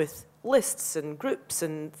with lists and groups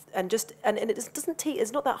and it doesn't take,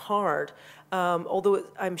 it's not that hard. Although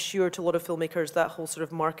I'm sure to a lot of filmmakers that whole sort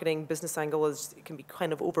of marketing business angle it can be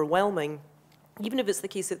kind of overwhelming. Even if it's the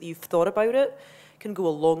case that you've thought about it, can go a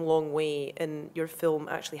long, long way in your film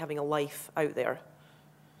actually having a life out there.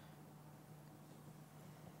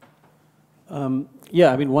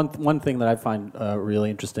 Yeah, I mean, one thing that I find really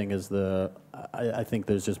interesting is I think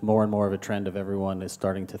there's just more and more of a trend of everyone is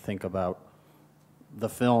starting to think about the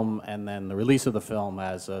film and then the release of the film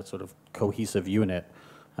as a sort of cohesive unit.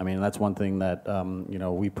 I mean, that's one thing that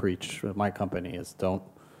we preach at my company is don't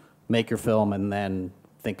make your film and then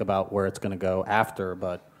think about where it's going to go after,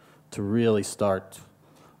 but to really start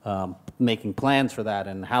making plans for that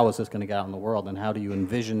and how is this going to get out in the world and how do you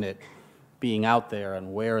envision it being out there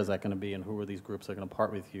and where is that going to be and who are these groups that are going to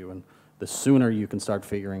part with you, and the sooner you can start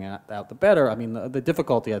figuring out the better. I mean, the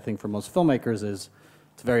difficulty I think for most filmmakers is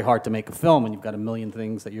it's very hard to make a film and you've got a million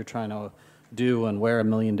things that you're trying to do and wear a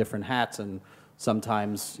million different hats, and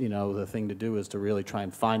sometimes the thing to do is to really try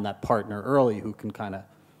and find that partner early who can kind of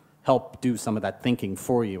help do some of that thinking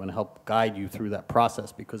for you and help guide you through that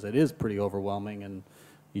process, because it is pretty overwhelming and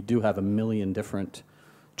you do have a million different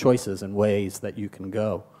choices and ways that you can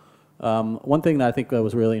go. One thing that I think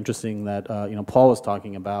was really interesting that Paul was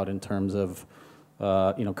talking about in terms of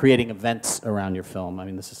creating events around your film. I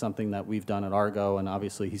mean, this is something that we've done at Argo, and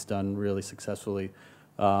obviously he's done really successfully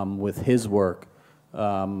with his work.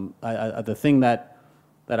 The thing that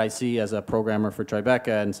I see as a programmer for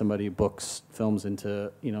Tribeca and somebody who books films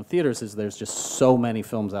into theaters is there's just so many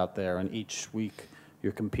films out there, and each week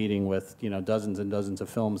you're competing with dozens and dozens of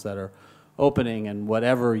films that are opening, and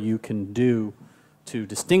whatever you can do to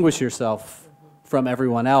distinguish yourself from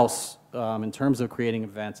everyone else in terms of creating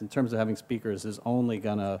events, in terms of having speakers, is only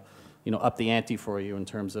gonna up the ante for you in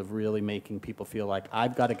terms of really making people feel like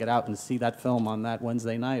I've got to get out and see that film on that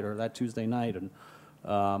Wednesday night or that Tuesday night,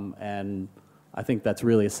 and I think that's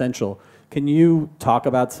really essential. Can you talk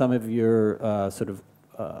about some of your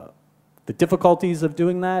the difficulties of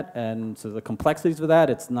doing that and so the complexities of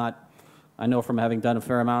that? It's not, I know from having done a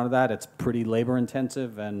fair amount of that, it's pretty labor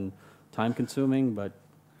intensive and time consuming, but.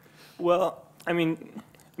 Well, I mean,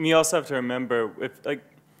 you also have to remember,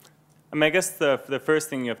 I guess the first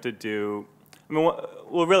thing you have to do, well,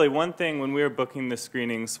 really, one thing when we were booking the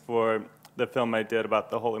screenings for the film I did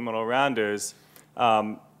about the Holy Middle Rounders,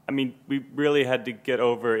 I mean, we really had to get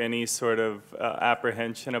over any sort of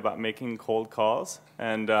apprehension about making cold calls.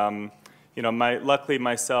 And you know, luckily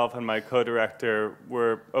myself and my co-director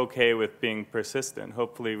were okay with being persistent.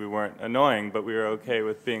 Hopefully we weren't annoying, but we were okay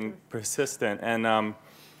with being persistent.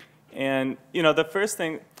 And you know, the first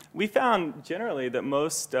thing, we found generally that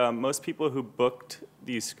most people who booked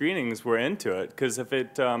these screenings were into it, because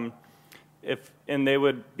and they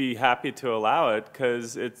would be happy to allow it,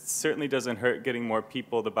 because it certainly doesn't hurt getting more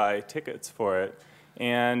people to buy tickets for it.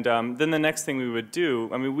 And then the next thing we would do,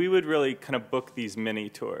 I mean, we would really kind of book these mini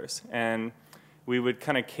tours, and we would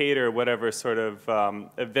kind of cater whatever sort of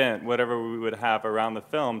event, whatever we would have around the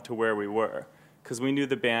film to where we were. Because we knew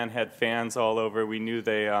the band had fans all over. We knew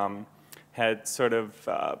they had sort of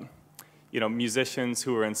you know, musicians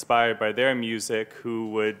who were inspired by their music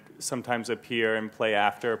who would sometimes appear and play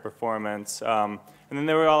after a performance. And then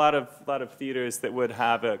there were a lot of theaters that would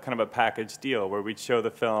have a kind of a package deal where we'd show the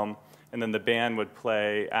film and then the band would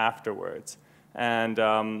play afterwards. And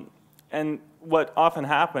what often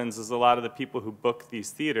happens is a lot of the people who book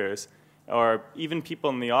these theaters, or even people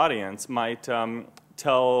in the audience, might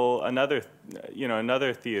tell another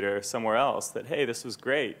theater somewhere else that, hey, this was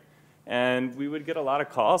great. And we would get a lot of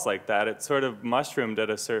calls like that. It sort of mushroomed at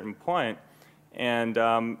a certain point, and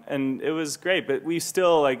it was great. But we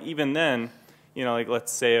still, like, even then, you know, like,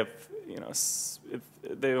 let's say if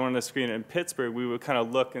they wanted to screen it in Pittsburgh, we would kind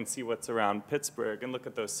of look and see what's around Pittsburgh and look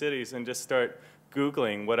at those cities and just start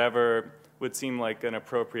Googling whatever would seem like an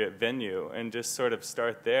appropriate venue and just sort of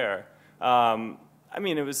start there. I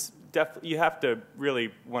mean, it was definitely, you have to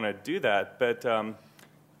really want to do that, but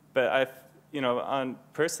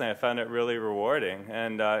personally, I found it really rewarding,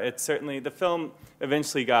 and it certainly, the film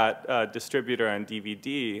eventually got distributor on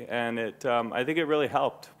DVD, and I think it really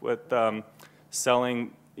helped with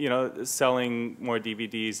selling more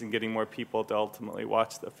DVDs and getting more people to ultimately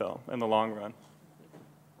watch the film in the long run.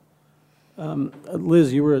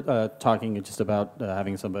 Liz, you were talking just about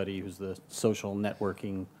having somebody who's the social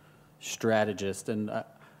networking strategist, and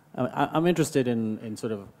I'm interested in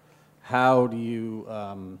sort of how do you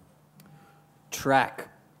track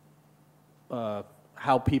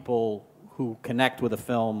how people who connect with a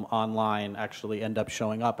film online actually end up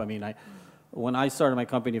showing up. I mean, when I started my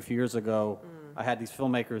company a few years ago, I had these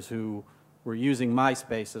filmmakers who were using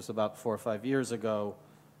MySpace, this was about 4 or 5 years ago,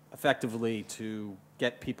 effectively to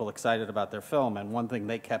get people excited about their film. And one thing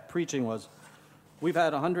they kept preaching was, we've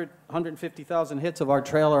had 150,000 hits of our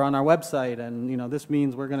trailer on our website, and you know, this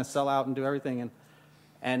means we're going to sell out and do everything.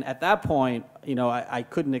 And at that point, you know, I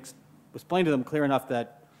couldn't explain to them clear enough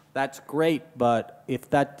that that's great, but if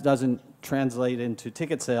that doesn't translate into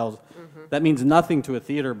ticket sales, that means nothing to a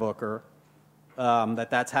theater booker,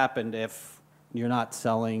 that's happened if you're not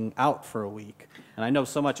selling out for a week. And I know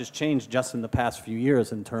so much has changed just in the past few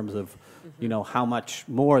years in terms of, you know, how much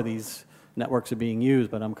more these networks are being used,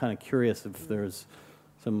 but I'm kind of curious if there's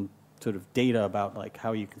some sort of data about like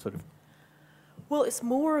how you can sort of. Well, it's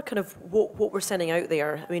more kind of what we're sending out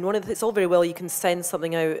there. I mean, it's all very well you can send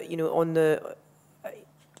something out, you know, on the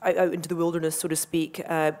out into the wilderness, so to speak.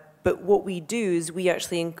 But what we do is we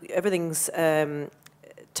actually everything's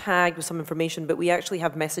tagged with some information, but we actually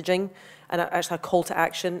have messaging and actually a call to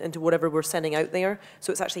action into whatever we're sending out there.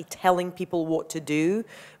 So it's actually telling people what to do,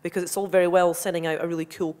 because it's all very well sending out a really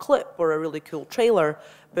cool clip or a really cool trailer,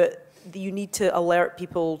 but you need to alert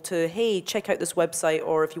people to, hey, check out this website,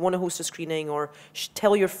 or if you want to host a screening, or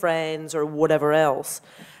tell your friends, or whatever else.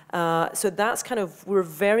 So that's kind of, we're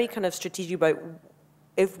very kind of strategic about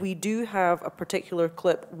if we do have a particular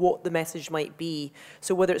clip, what the message might be.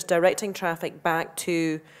 So whether it's directing traffic back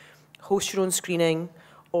to host your own screening,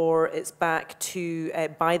 or it's back to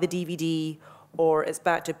buy the DVD, or it's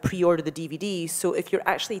back to pre-order the DVD. So if you're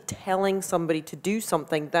actually telling somebody to do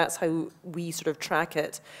something, that's how we sort of track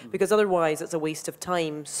it, because otherwise it's a waste of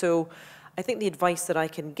time. So I think the advice that I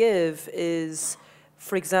can give is,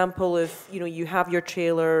 for example, if you have your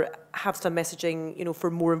trailer, have some messaging, for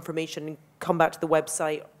more information, come back to the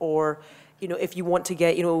website, or if you want to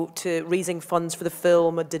get to raising funds for the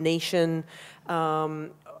film, a donation,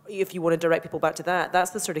 if you want to direct people back to that, that's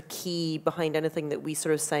the sort of key behind anything that we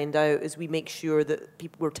sort of send out, is we make sure that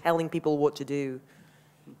we're telling people what to do.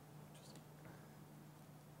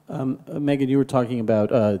 Megan, you were talking about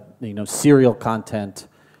serial content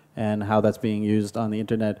and how that's being used on the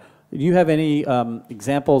internet. Do you have any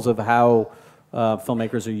examples of how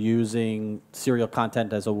filmmakers are using serial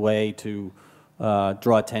content as a way to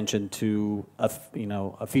draw attention to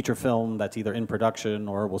a feature film that's either in production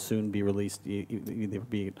or will soon be released, either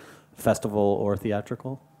be festival or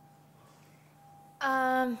theatrical?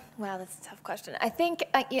 Wow, that's a tough question. I think,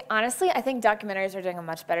 honestly, I think documentaries are doing a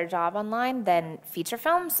much better job online than feature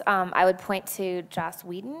films. I would point to Joss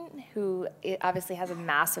Whedon, who obviously has a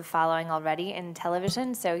massive following already in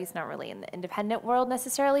television, so he's not really in the independent world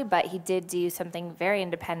necessarily, but he did do something very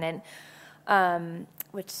independent,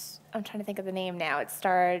 which I'm trying to think of the name now. It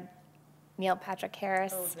starred Neil Patrick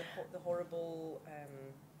Harris. Oh, the horrible...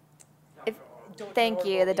 Thank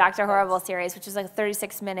you, the Dr. Horrible series, which is like a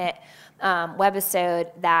 36-minute webisode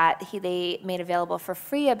that they made available for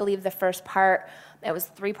free. I believe the first part, it was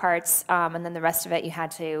 3 parts, and then the rest of it you had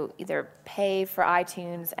to either pay for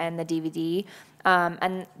iTunes and the DVD.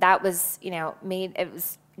 And that was, it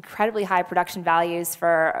was incredibly high production values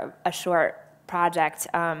for a short project.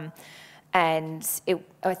 And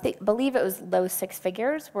I believe it was low 6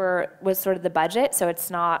 figures was sort of the budget. So it's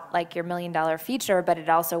not like your $1 million feature, but it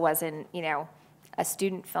also wasn't, a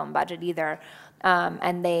student film budget either.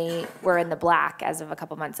 And they were in the black as of a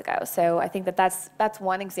couple months ago. So I think that's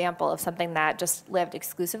one example of something that just lived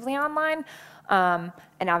exclusively online. And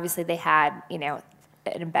obviously they had,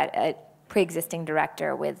 a pre-existing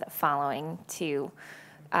director with a following to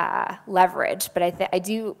leverage. But I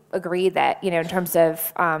do agree that, in terms of,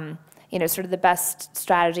 sort of the best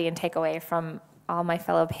strategy and takeaway from all my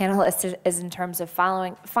fellow panelists is in terms of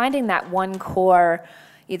finding that one core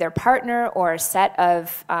either partner or a set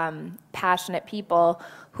of passionate people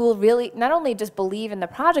who will really not only just believe in the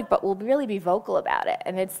project, but will really be vocal about it.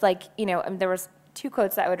 And it's like, there was 2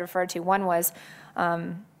 quotes that I would refer to. One was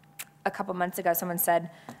a couple months ago, someone said,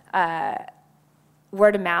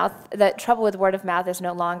 word of mouth, the trouble with word of mouth is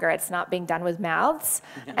no longer it's not being done with mouths.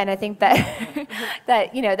 And I think that,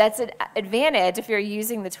 that's an advantage if you're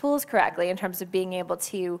using the tools correctly in terms of being able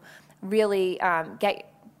to really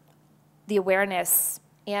get the awareness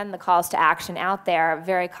and the calls to action out there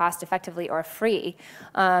very cost effectively or free.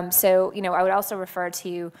 So, I would also refer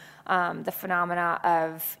to the phenomena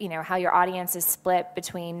of, how your audience is split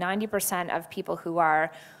between 90% of people who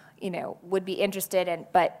are, would be interested in,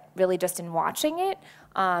 but really just in watching it,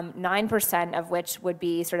 9% of which would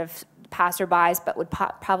be sort of passerbys, but would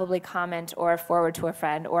probably comment or forward to a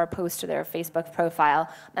friend or post to their Facebook profile.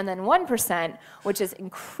 And then 1%, which is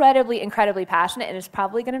incredibly, incredibly passionate and is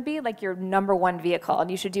probably going to be like your #1 vehicle.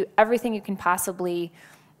 And you should do everything you can possibly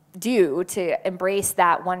do to embrace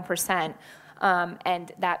that 1%.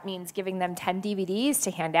 And that means giving them 10 DVDs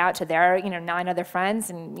to hand out to their, 9 other friends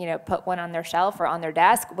and, put one on their shelf or on their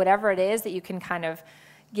desk, whatever it is that you can kind of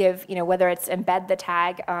give, whether it's embed the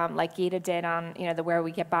tag like Gita did on, the Where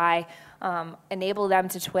We Get By, enable them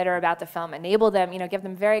to Twitter about the film, enable them, give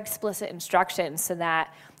them very explicit instructions so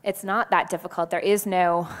that it's not that difficult. There is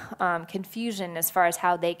no confusion as far as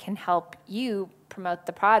how they can help you promote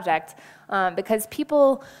the project because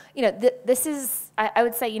people, this is, I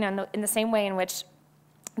would say, in the same way in which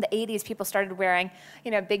the 80s people started wearing,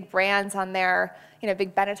 big brands on their,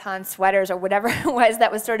 big Benetton sweaters or whatever it was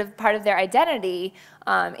that was sort of part of their identity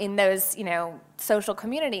in those, social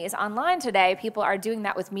communities. Online today, people are doing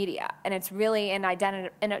that with media, and it's really an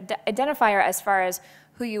identifier as far as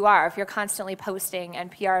who you are. If you're constantly posting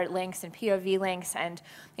NPR links and POV links and,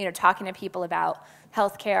 talking to people about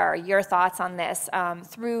healthcare or your thoughts on this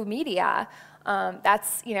through media,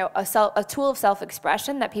 that's a tool of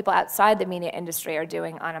self-expression that people outside the media industry are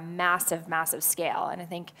doing on a massive, massive scale. And I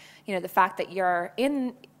think the fact that you're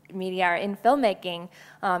in media or in filmmaking,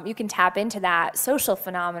 you can tap into that social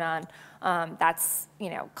phenomenon that's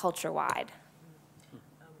culture-wide.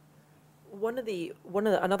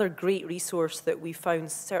 Another great resource that we found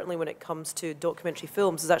certainly when it comes to documentary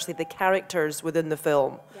films is actually the characters within the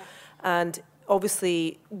film, and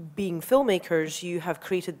obviously being filmmakers, you have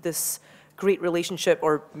created this great relationship,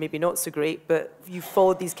 or maybe not so great, but you've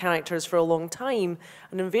followed these characters for a long time,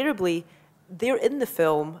 and invariably they're in the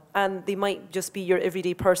film and they might just be your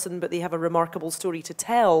everyday person, but they have a remarkable story to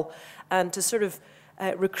tell, and to sort of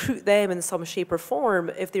recruit them in some shape or form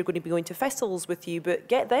if they're going to be going to festivals with you, but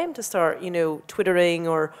get them to start, Twittering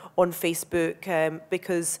or on Facebook,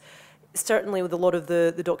 because certainly with a lot of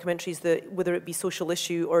the documentaries, that whether it be social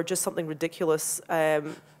issue or just something ridiculous,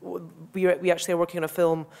 we actually are working on a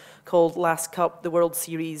film called Last Cup, the World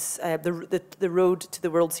Series, the road to the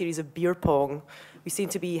World Series of beer pong. We seem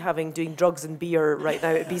to be doing drugs and beer right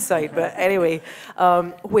now at B-side, but anyway,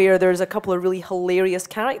 where there's a couple of really hilarious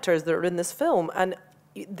characters that are in this film, and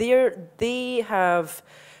they're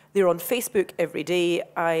on Facebook every day.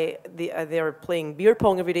 They're playing beer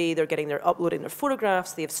pong every day. They're uploading their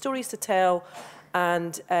photographs. They have stories to tell,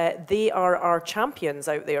 and they are our champions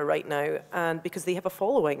out there right now. And because they have a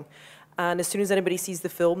following, and as soon as anybody sees the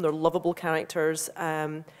film, they're lovable characters.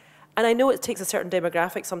 And I know it takes a certain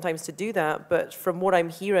demographic sometimes to do that, but from what I'm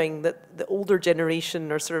hearing, that the older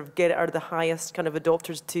generation are are the highest kind of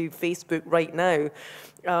adopters to Facebook right now.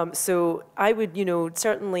 So I would,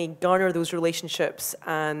 certainly garner those relationships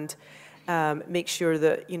and make sure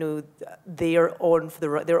that they're on for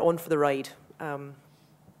the ride.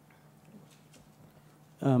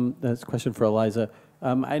 That's a question for Eliza.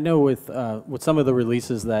 I know with some of the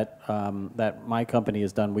releases that that my company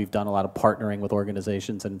has done, we've done a lot of partnering with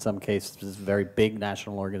organizations, and in some cases, very big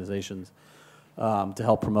national organizations, to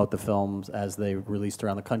help promote the films as they released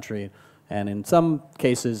around the country. And in some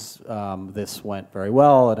cases, this went very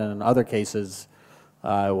well, and in other cases,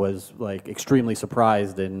 I was extremely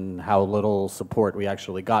surprised in how little support we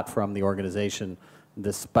actually got from the organization,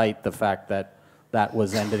 despite the fact that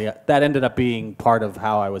that ended up being part of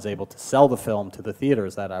how I was able to sell the film to the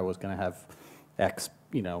theaters, that I was going to have X,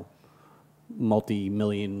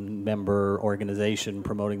 multi-million member organization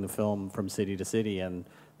promoting the film from city to city, and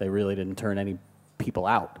they really didn't turn any people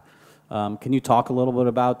out. Can you talk a little bit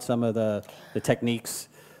about some of the techniques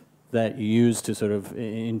that you use to sort of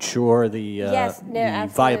ensure the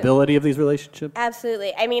viability of these relationships?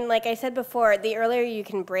 Absolutely. I mean, like I said before, the earlier you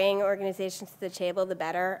can bring organizations to the table, the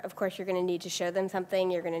better. Of course, you're going to need to show them something.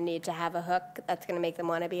 You're going to need to have a hook that's going to make them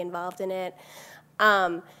want to be involved in it.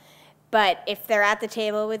 But if they're at the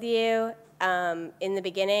table with you in the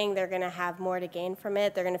beginning, they're going to have more to gain from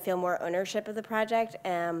it. They're going to feel more ownership of the project.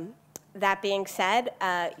 That being said,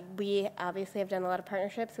 we obviously have done a lot of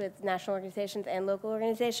partnerships with national organizations and local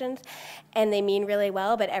organizations, and they mean really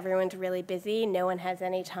well, but everyone's really busy. No one has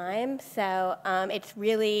any time. So it's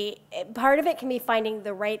really, part of it can be finding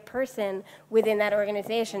the right person within that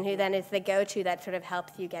organization who then is the go-to that sort of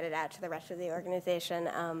helps you get it out to the rest of the organization.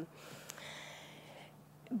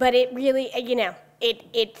 But it really,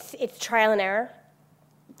 it's trial and error.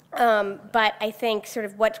 But I think sort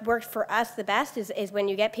of what's worked for us the best is when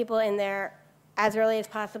you get people in there as early as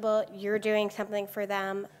possible, you're doing something for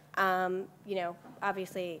them,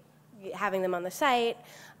 obviously having them on the site,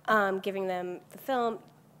 giving them the film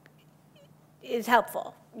is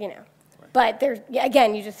helpful, Right. But there's,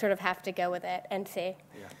 again, you just sort of have to go with it and see.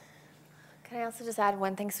 Yeah. Can I also just add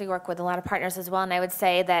one thing? So we work with a lot of partners as well, and I would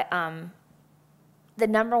say that the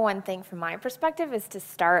number one thing from my perspective is to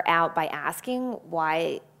start out by asking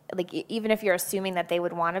why, even if you're assuming that they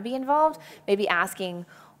would want to be involved, maybe asking,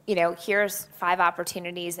 here's 5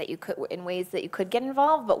 opportunities that you could, in ways that you could get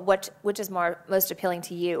involved, but which is most appealing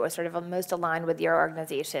to you, or sort of most aligned with your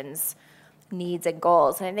organization's needs and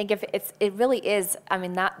goals. And I think if it really is, I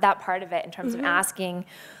mean, that part of it in terms of asking,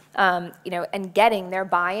 and getting their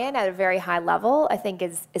buy-in at a very high level, I think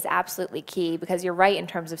is absolutely key, because you're right in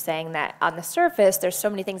terms of saying that on the surface, there's so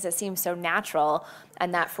many things that seem so natural,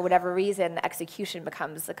 and that for whatever reason, the execution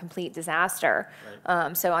becomes a complete disaster.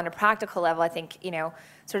 Right. So on a practical level, I think,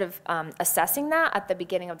 sort of assessing that at the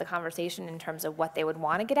beginning of the conversation in terms of what they would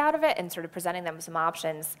want to get out of it, and sort of presenting them with some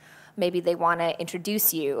options. Maybe they want to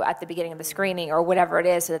introduce you at the beginning of the screening or whatever it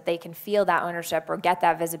is, so that they can feel that ownership or get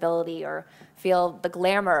that visibility or feel the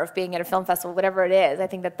glamour of being at a film festival, whatever it is. I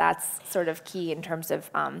think that that's sort of key in terms of,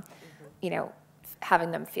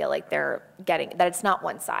 having them feel like they're getting, that it's not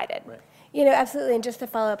one-sided. Right. Absolutely, and just to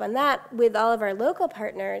follow up on that, with all of our local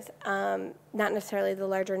partners, not necessarily the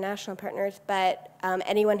larger national partners, but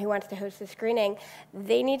anyone who wants to host a screening,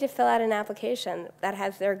 they need to fill out an application that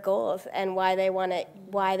has their goals and why they want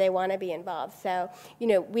to be involved. So,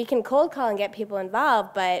 we can cold call and get people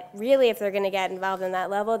involved, but really, if they're going to get involved in that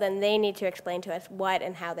level, then they need to explain to us what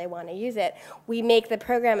and how they want to use it. We make the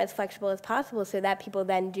program as flexible as possible so that people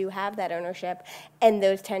then do have that ownership, and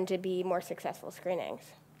those tend to be more successful screenings.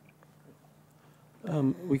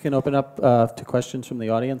 We can open up to questions from the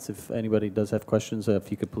audience. If anybody does have questions,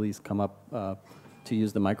 if you could please come up to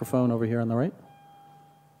use the microphone over here on the right.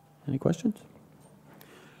 Any questions?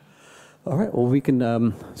 All right, well, we can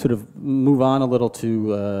sort of move on a little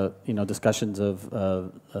to discussions of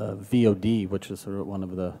VOD, which is sort of one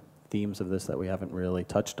of the themes of this that we haven't really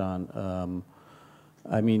touched on.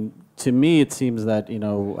 I mean, to me, it seems that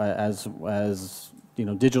as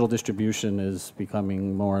digital distribution is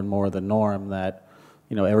becoming more and more the norm, that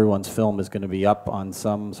everyone's film is going to be up on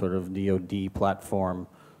some sort of VOD platform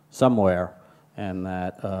somewhere, and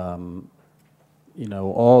that all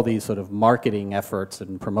these sort of marketing efforts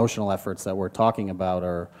and promotional efforts that we're talking about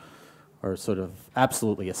are sort of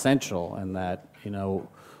absolutely essential, and that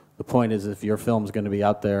the point is, if your film is going to be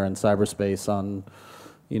out there in cyberspace on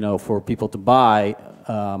for people to buy,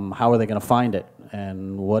 how are they going to find it,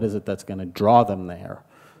 and what is it that's going to draw them there?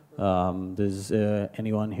 Does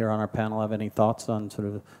anyone here on our panel have any thoughts on sort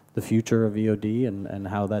of the future of VOD and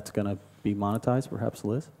how that's going to be monetized? Perhaps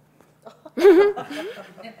Liz? I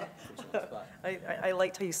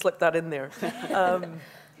liked how you slipped that in there.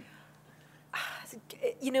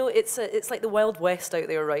 You know, it's like the Wild West out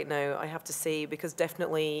there right now, I have to say, because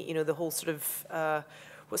definitely, you know, the whole sort of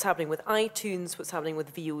what's happening with iTunes, what's happening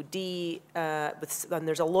with VOD, and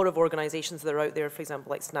there's a lot of organizations that are out there, for example,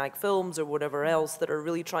 like Snag Films or whatever else, that are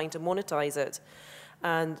really trying to monetize it.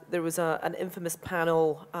 And there was an infamous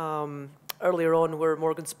panel earlier on where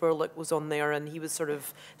Morgan Spurlock was on there, and he was sort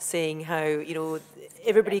of saying how, you know,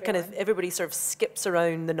 everybody sort of skips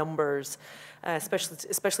around the numbers,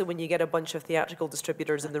 especially when you get a bunch of theatrical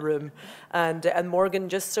distributors in the room. And Morgan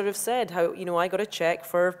just sort of said how, you know, I got a check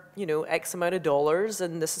for, you know, X amount of dollars,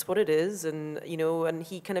 and this is what it is, and, you know, and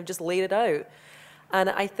he kind of just laid it out. And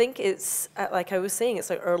I think it's, like I was saying, it's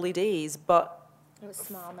like early days, but it was a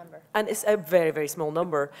small number. And it's a very, very small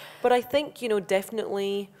number. But I think, you know,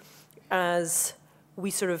 definitely as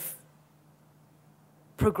we sort of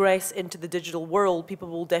progress into the digital world, people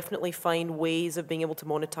will definitely find ways of being able to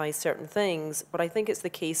monetize certain things. But I think it's the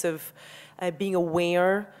case of being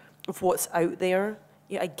aware of what's out there.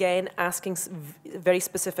 You know, again, asking very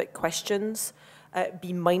specific questions.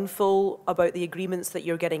 Be mindful about the agreements that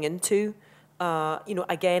you're getting into. You know,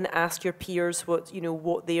 again, ask your peers what, you know,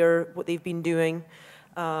 what they've been doing,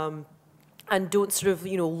 and don't sort of,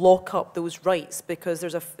 you know, lock up those rights, because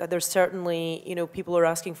there's certainly, you know, people are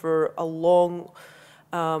asking for a long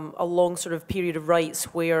sort of period of rights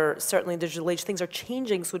where certainly in digital age things are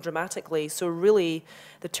changing so dramatically. So really,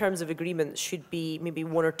 the terms of agreement should be maybe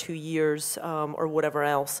 1 or 2 years or whatever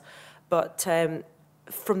else. But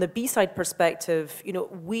from the B-side perspective, you know,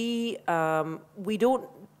 we don't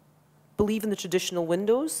believe in the traditional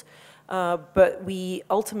windows, but we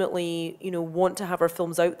ultimately, you know, want to have our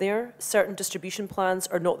films out there. Certain distribution plans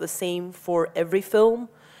are not the same for every film.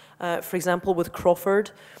 For example, with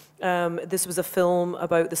Crawford, this was a film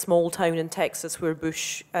about the small town in Texas where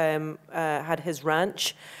Bush had his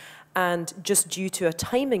ranch, and just due to a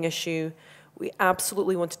timing issue, we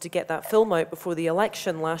absolutely wanted to get that film out before the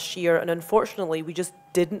election last year, and unfortunately, we just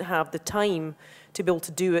didn't have the time to be able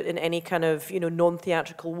to do it in any kind of, you know,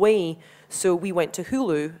 non-theatrical way. So we went to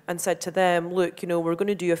Hulu and said to them, look, you know, we're going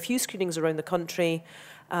to do a few screenings around the country,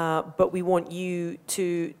 but we want you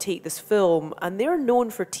to take this film. And they're known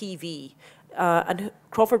for TV. And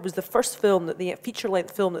Crawford was the first film,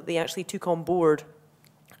 feature-length film that they actually took on board.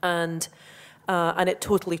 And it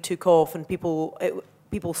totally took off, and people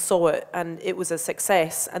saw it, and it was a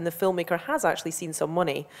success, and the filmmaker has actually seen some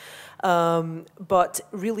money. But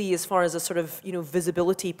really, as far as a sort of, you know,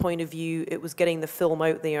 visibility point of view, it was getting the film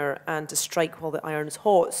out there and to strike while the iron's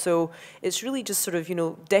hot. So it's really just sort of, you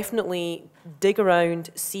know, definitely dig around,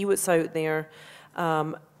 see what's out there.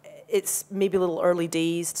 It's maybe a little early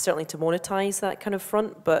days, certainly, to monetize that kind of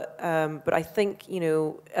front, but I think, you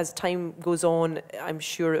know, as time goes on, I'm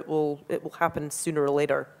sure it will happen sooner or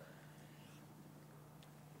later.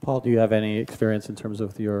 Paul, do you have any experience in terms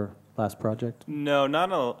of your last project? No,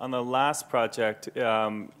 not on the last project.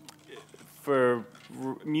 For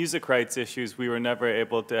music rights issues, we were never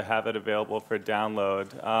able to have it available for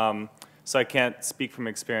download. So I can't speak from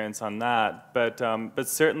experience on that. But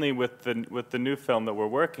certainly with the new film that we're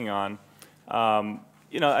working on,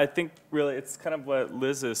 you know, I think really it's kind of what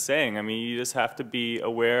Liz is saying. I mean, you just have to be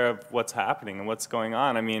aware of what's happening and what's going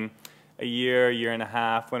on. I mean, a year and a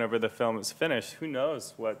half, whenever the film is finished, who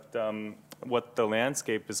knows what the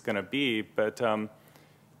landscape is going to be. But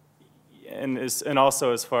and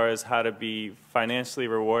also as far as how to be financially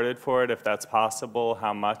rewarded for it, if that's possible,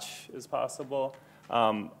 how much is possible,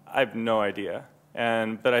 I have no idea.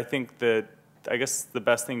 But I think that I guess the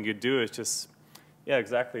best thing you do is just, yeah,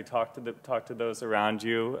 exactly, talk to those around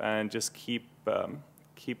you, and just keep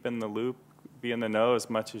in the loop, be in the know as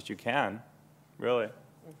much as you can, really.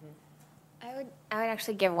 Mm-hmm. I would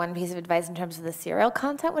actually give one piece of advice in terms of the serial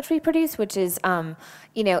content which we produce, which is,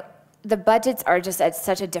 you know, the budgets are just at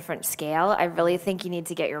such a different scale. I really think you need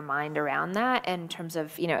to get your mind around that in terms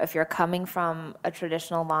of, you know, if you're coming from a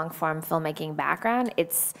traditional long-form filmmaking background,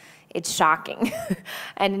 it's shocking.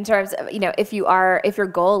 And in terms of, you know, if your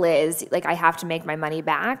goal is, like, I have to make my money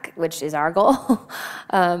back, which is our goal,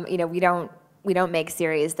 you know, we don't make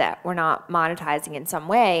series that we're not monetizing in some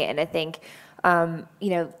way. And I think, you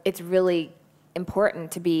know, it's really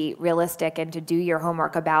important to be realistic and to do your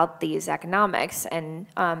homework about these economics. And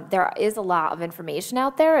there is a lot of information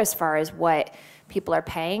out there as far as what people are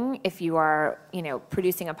paying. If you are, you know,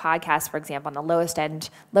 producing a podcast, for example, on the lowest end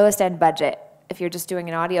budget, if you're just doing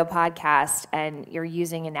an audio podcast and you're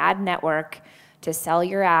using an ad network to sell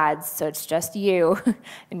your ads, so it's just you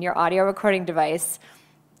and your audio recording device,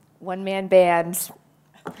 one-man band,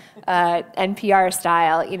 NPR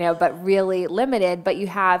style, but really limited. But you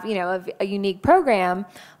have, a unique program.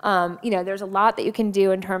 There's a lot that you can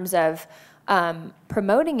do in terms of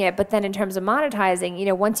promoting it, but then in terms of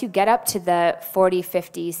monetizing, once you get up to the 40,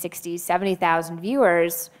 50, 60, 70,000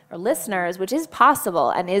 viewers or listeners, which is possible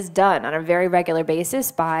and is done on a very regular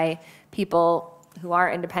basis by people who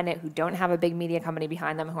are independent, who don't have a big media company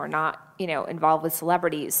behind them, who are not, involved with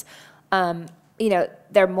celebrities,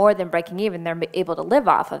 they're more than breaking even. They're able to live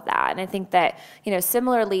off of that. And I think that,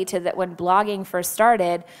 similarly to that when blogging first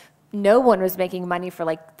started, no one was making money for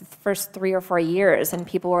like the first 3 or 4 years, and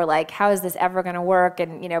people were like, how is this ever going to work?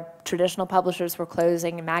 And traditional publishers were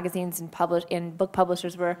closing, and magazines and book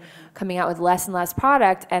publishers were coming out with less and less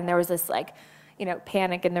product, and there was this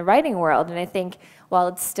panic in the writing world. And I think while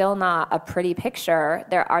it's still not a pretty picture,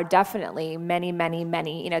 there are definitely many,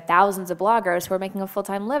 thousands of bloggers who are making a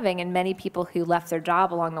full-time living, and many people who left their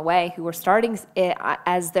job along the way, who were starting it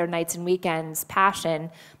as their nights and weekends passion,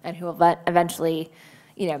 and who eventually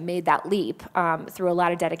made that leap through a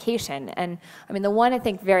lot of dedication. And I mean, the one, I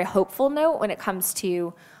think, very hopeful note when it comes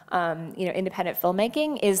to independent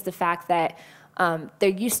filmmaking is the fact that there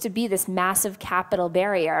used to be this massive capital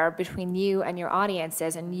barrier between you and your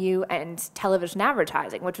audiences and you and television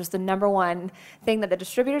advertising, which was the #1 thing that the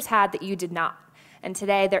distributors had that you did not. And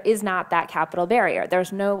today, there is not that capital barrier.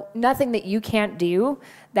 There's nothing that you can't do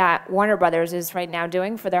that Warner Brothers is right now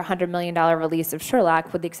doing for their $100 million release of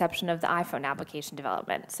Sherlock, with the exception of the iPhone application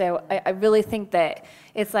development. So I really think that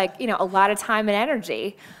it's like, a lot of time and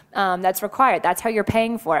energy that's required. That's how you're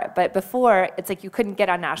paying for it. But before, it's like you couldn't get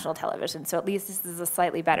on national television. So at least this is a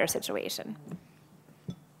slightly better situation.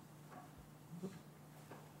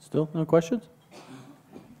 Still no questions?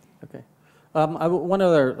 Okay. One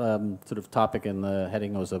other sort of topic in the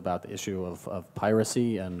heading was about the issue of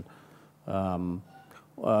piracy, and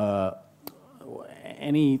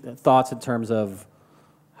any thoughts in terms of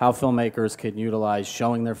how filmmakers can utilize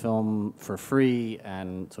showing their film for free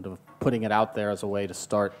and sort of putting it out there as a way to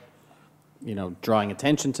start, drawing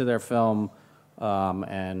attention to their film,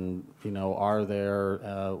 and are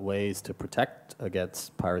there ways to protect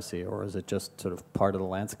against piracy, or is it just sort of part of the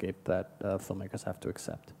landscape that filmmakers have to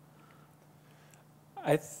accept?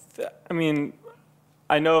 I mean,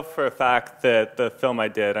 I know for a fact that the film I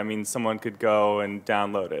did, someone could go and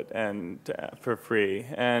download it and for free,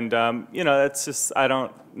 and that's just, I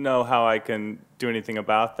don't know how I can do anything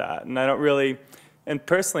about that, and I don't really, and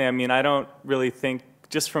personally, I don't really think,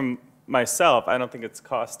 just from myself, I don't think it's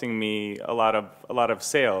costing me a lot of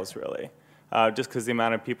sales really, just because the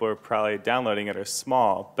amount of people who are probably downloading it are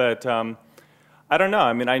small, but I don't know.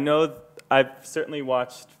 I know I've certainly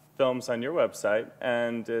watched films on your website,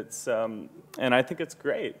 and it's and I think it's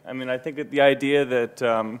great. I think the idea that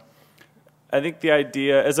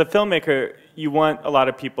as a filmmaker, you want a lot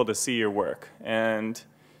of people to see your work, and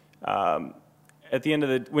at the end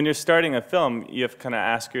of when you're starting a film, you have to kind of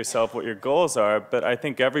ask yourself what your goals are. But I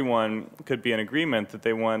think everyone could be in agreement that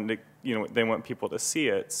they want they want people to see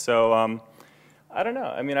it. So I don't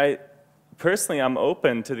know. Personally, I'm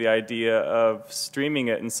open to the idea of streaming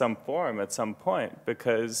it in some form at some point,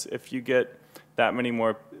 because if you get that many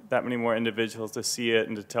more individuals to see it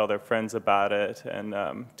and to tell their friends about it and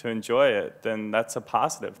to enjoy it, then that's a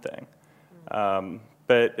positive thing.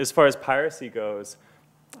 But as far as piracy goes,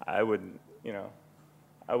 I wouldn't know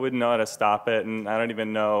how to stop it, and I don't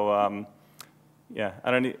even know.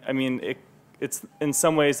 It's in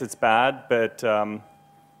some ways it's bad, but.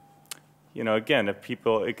 Again, if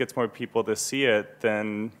it gets more people to see it,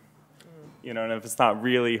 then, and if it's not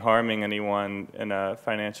really harming anyone in a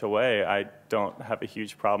financial way, I don't have a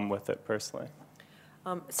huge problem with it personally.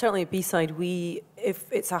 Certainly at B-Side, if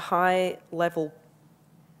it's a high-level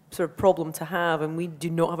sort of problem to have, and we do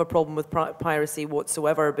not have a problem with piracy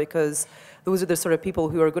whatsoever, because those are the sort of people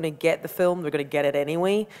who are going to get the film, they're going to get it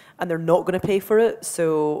anyway, and they're not going to pay for it.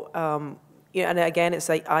 So, and again, it's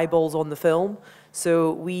like eyeballs on the film.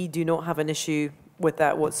 So we do not have an issue with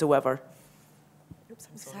that whatsoever. Oops,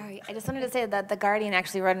 I'm sorry. I just wanted to say that The Guardian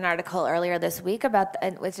actually wrote an article earlier this week about,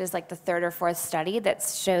 which is like the 3rd or 4th study that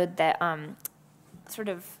showed that sort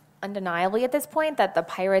of undeniably at this point that the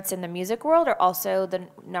pirates in the music world are also the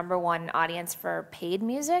 #1 audience for paid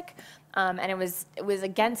music. And it was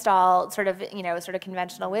against all sort of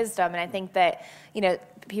conventional wisdom. And I think that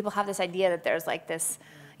people have this idea that there's like this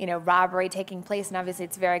robbery taking place, and obviously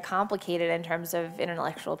it's very complicated in terms of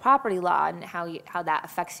intellectual property law and how that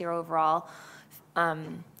affects your overall,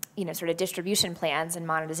 sort of distribution plans and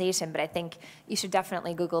monetization. But I think you should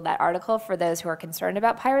definitely Google that article for those who are concerned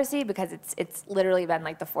about piracy, because it's literally been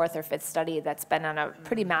like the 4th or 5th study that's been on a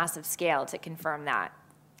pretty massive scale to confirm that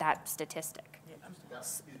statistic.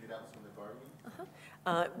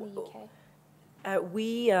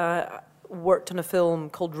 We worked on a film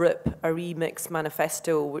called RIP, a remix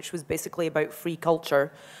manifesto, which was basically about free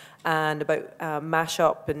culture and about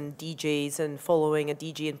mashup and DJs and following a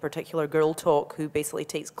DJ in particular, Girl Talk, who basically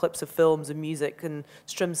takes clips of films and music and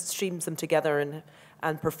streams them together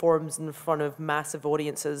and performs in front of massive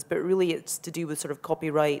audiences. But really it's to do with sort of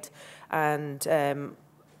copyright and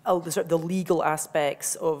the legal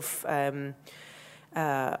aspects of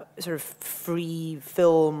sort of free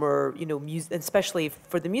film or, you know, music, especially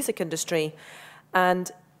for the music industry.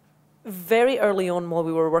 And very early on while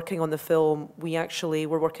we were working on the film, we actually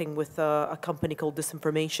were working with a company called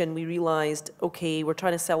Disinformation. We realized, okay, we're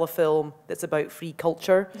trying to sell a film that's about free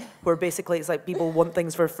culture, where basically it's like people want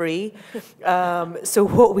things for free. So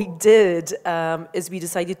what we did is we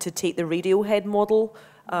decided to take the Radiohead model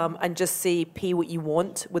and just say, pay what you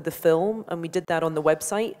want with the film. And we did that on the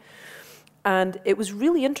website. And it was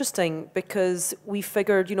really interesting because we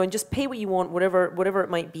figured, you know, and just pay what you want, whatever it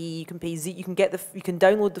might be. You can pay, you can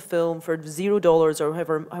download the film for $0 or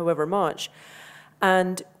however much.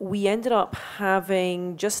 And we ended up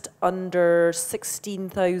having just under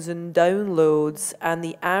 16,000 downloads, and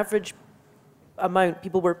the average amount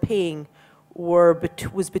people were paying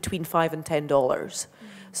was between $5 and $10.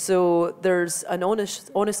 So there's an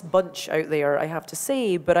honest bunch out there, I have to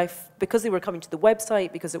say, but because they were coming to the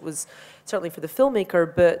website, because it was certainly for the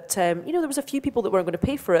filmmaker, but you know, there was a few people that weren't going to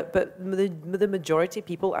pay for it, but the majority of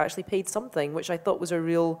people actually paid something, which I thought was a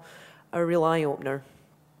real eye-opener.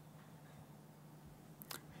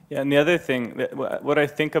 Yeah, and the other thing, what I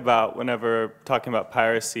think about whenever talking about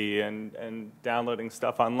piracy and downloading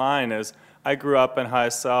stuff online is, I grew up and how I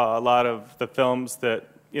saw a lot of the films that,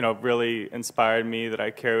 you know, really inspired me, that I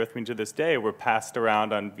carry with me to this day, were passed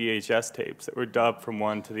around on VHS tapes that were dubbed from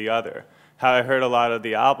one to the other. How I heard a lot of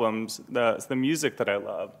the albums, the music that I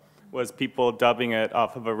love, was people dubbing it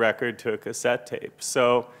off of a record to a cassette tape.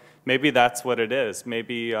 So maybe that's what it is.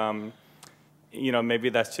 Maybe, you know, maybe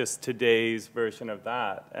that's just today's version of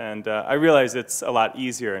that. And I realize it's a lot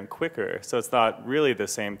easier and quicker, so it's not really the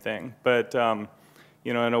same thing. But,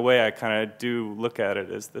 you know, in a way, I kind of do look at it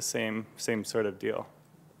as the same sort of deal.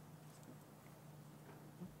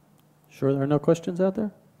 Sure there are no questions out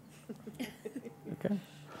there? Okay.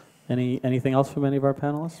 Anything else from any of our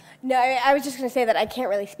panelists? No, I was just going to say that I can't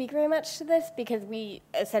really speak very much to this because we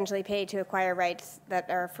essentially pay to acquire rights that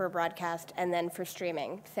are for broadcast and then for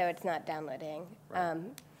streaming, so it's not downloading. Right.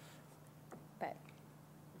 But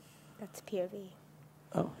that's POV.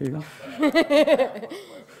 Oh, here you go.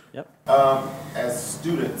 Yep. As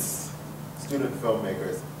student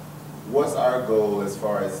filmmakers, what's our goal as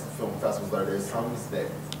far as film festivals are? There's some that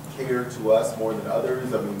cater to us more than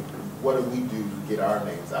others. I mean, what do we do to get our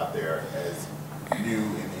names out there as new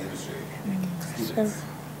in the industry? Students. Sure.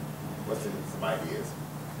 What's some ideas?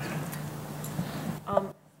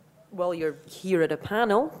 Well, you're here at a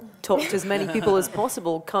panel. Talk to as many people as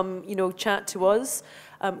possible. Come, you know, chat to us.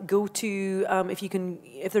 Go to,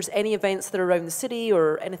 if there's any events that are around the city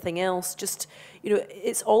or anything else, just, you know,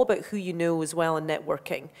 it's all about who you know as well and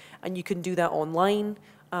networking. And you can do that online.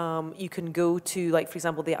 You can go to, like, for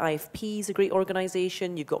example, the IFP is a great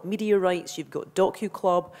organization. You've got Media Rights, you've got Docu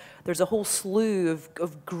Club. There's a whole slew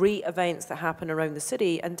of great events that happen around the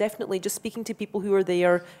city, and definitely just speaking to people who are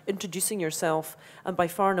there, introducing yourself, and by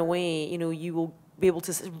far and away, you know, you will be able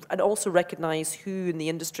to, and also recognize who in the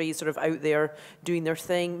industry is sort of out there doing their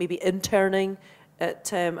thing, maybe interning.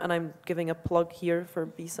 And I'm giving a plug here for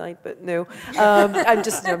B-side, but no, I'm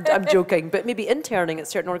joking. But maybe interning at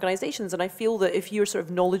certain organizations, and I feel that if you're sort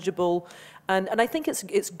of knowledgeable, and I think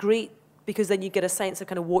it's great because then you get a sense of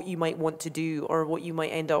kind of what you might want to do or what you might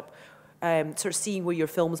end up, sort of seeing where your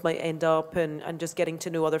films might end up and just getting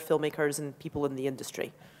to know other filmmakers and people in the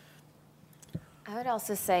industry. I would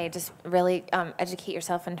also say just really educate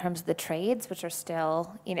yourself in terms of the trades, which are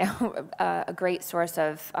still, you know, a great source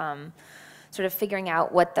of sort of figuring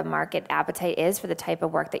out what the market appetite is for the type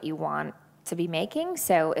of work that you want to be making.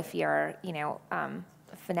 So if you're, you know, a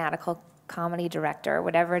fanatical comedy director,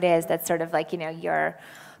 whatever it is, that's sort of like, you know, your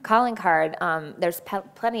calling card. There's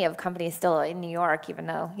plenty of companies still in New York, even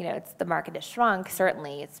though, you know, the market has shrunk,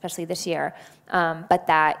 certainly, especially this year. But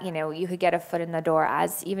that, you know, you could get a foot in the door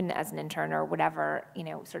even as an intern or whatever, you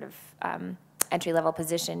know, sort of entry-level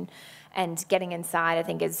position. And getting inside, I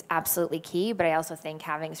think, is absolutely key. But I also think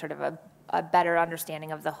having sort of a better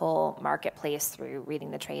understanding of the whole marketplace through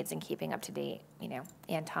reading the trades and keeping up to date. You know,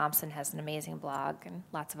 Ann Thompson has an amazing blog and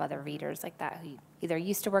lots of other readers like that who either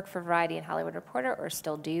used to work for Variety and Hollywood Reporter or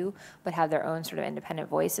still do, but have their own sort of independent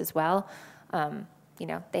voice as well. You you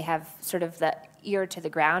know, they have sort of the ear to the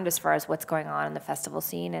ground as far as what's going on in the festival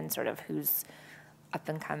scene and sort of who's up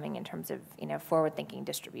and coming in terms of, you know, forward-thinking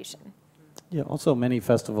distribution. Yeah, also many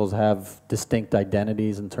festivals have distinct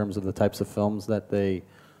identities in terms of the types of films that they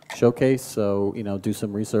showcase. So, you know, do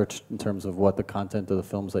some research in terms of what the content of the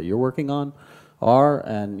films that you're working on are,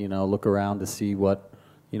 and, you know, look around to see what,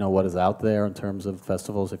 you know, what is out there in terms of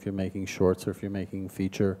festivals, if you're making shorts or if you're making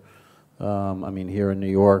feature. I mean, here in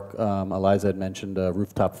New York, Eliza had mentioned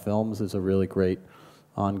Rooftop Films is a really great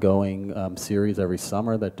ongoing series every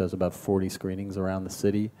summer that does about 40 screenings around the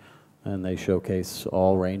city, and they showcase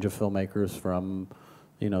all range of filmmakers from,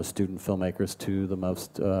 you know, student filmmakers to the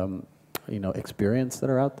most, you know, experienced that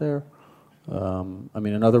are out there. I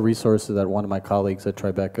mean, another resource is that one of my colleagues at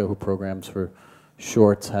Tribeca, who programs for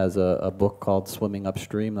shorts, has a book called Swimming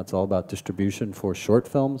Upstream that's all about distribution for short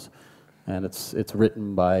films. And it's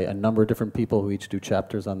written by a number of different people who each do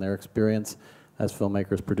chapters on their experience as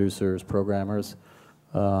filmmakers, producers, programmers.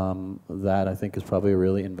 That I think is probably a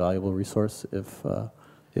really invaluable resource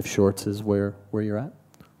if shorts is where you're at.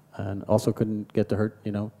 And also couldn't get to hurt,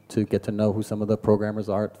 you know, to get to know who some of the programmers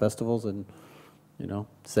are at festivals and, you know,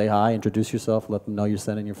 say hi, introduce yourself, let them know you're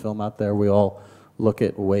sending your film out there. We all look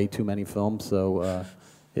at way too many films, so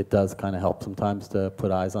it does kind of help sometimes to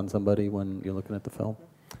put eyes on somebody when you're looking at the film.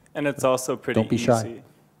 And it's also pretty easy. Don't be shy.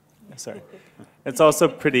 Sorry. It's also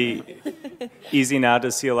pretty easy now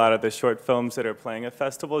to see a lot of the short films that are playing at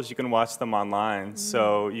festivals. You can watch them online,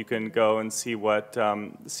 so you can go and see what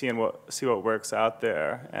works out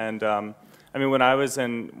there. And I mean, when I was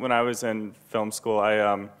in film school,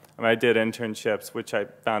 I did internships, which I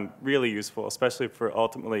found really useful, especially for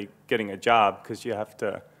ultimately getting a job, because you have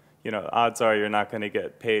to, you know, odds are you're not going to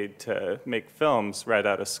get paid to make films right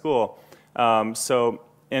out of school. So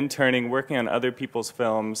interning, working on other people's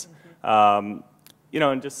films, you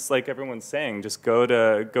know, and just like everyone's saying, just go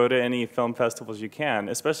to any film festivals you can.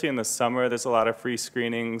 Especially in the summer, there's a lot of free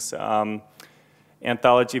screenings.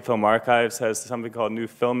 Anthology Film Archives has something called New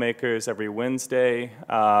Filmmakers every Wednesday.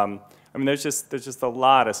 I mean, there's just a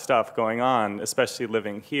lot of stuff going on, especially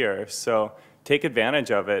living here. So take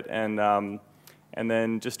advantage of it, and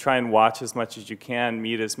then just try and watch as much as you can,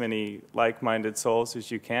 meet as many like-minded souls as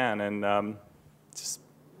you can, and just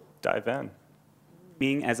dive in.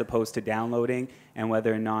 As opposed to downloading, and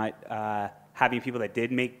whether or not having people that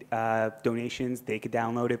did make donations, they could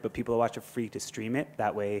download it, but people that watch it free to stream it.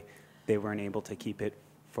 That way they weren't able to keep it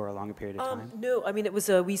for a longer period of time. No, I mean, it was,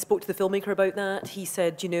 we spoke to the filmmaker about that. He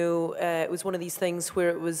said, you know, it was one of these things where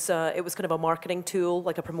it was kind of a marketing tool,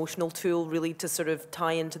 like a promotional tool, really, to sort of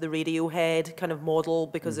tie into the Radiohead kind of model,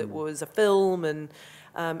 because it was a film, and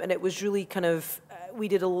it was really kind of, we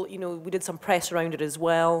did some press around it as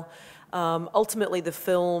well. Ultimately, the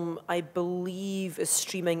film, I believe, is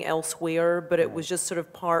streaming elsewhere, but it was just sort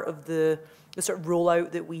of part of the sort of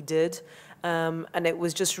rollout that we did. And it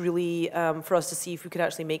was just really for us to see if we could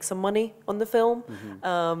actually make some money on the film,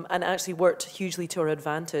 and actually worked hugely to our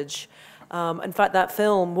advantage. In fact, that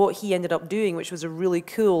film, what he ended up doing, which was a really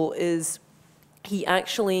cool, is he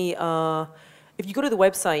actually, if you go to the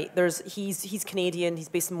website, he's Canadian, he's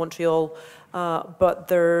based in Montreal,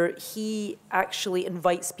 but he actually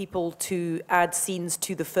invites people to add scenes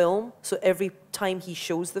to the film. So every time he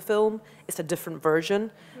shows the film, it's a different version.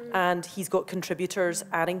 And he's got contributors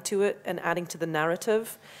adding to it and adding to the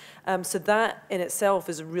narrative. So that in itself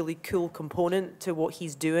is a really cool component to what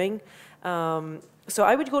he's doing. So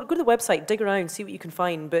I would go to the website, dig around, see what you can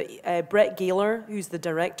find. But Brett Gaylor, who's the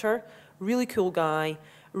director, really cool guy,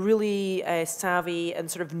 really savvy,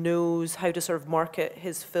 and sort of knows how to sort of market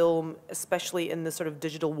his film, especially in the sort of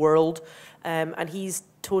digital world. And he's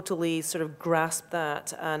totally sort of grasped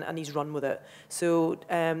that, and he's run with it. So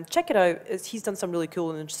check it out. He's done some really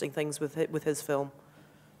cool and interesting things with his film.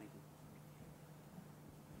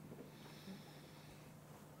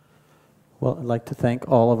 Well, I'd like to thank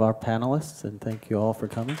all of our panelists, and thank you all for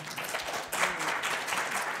coming.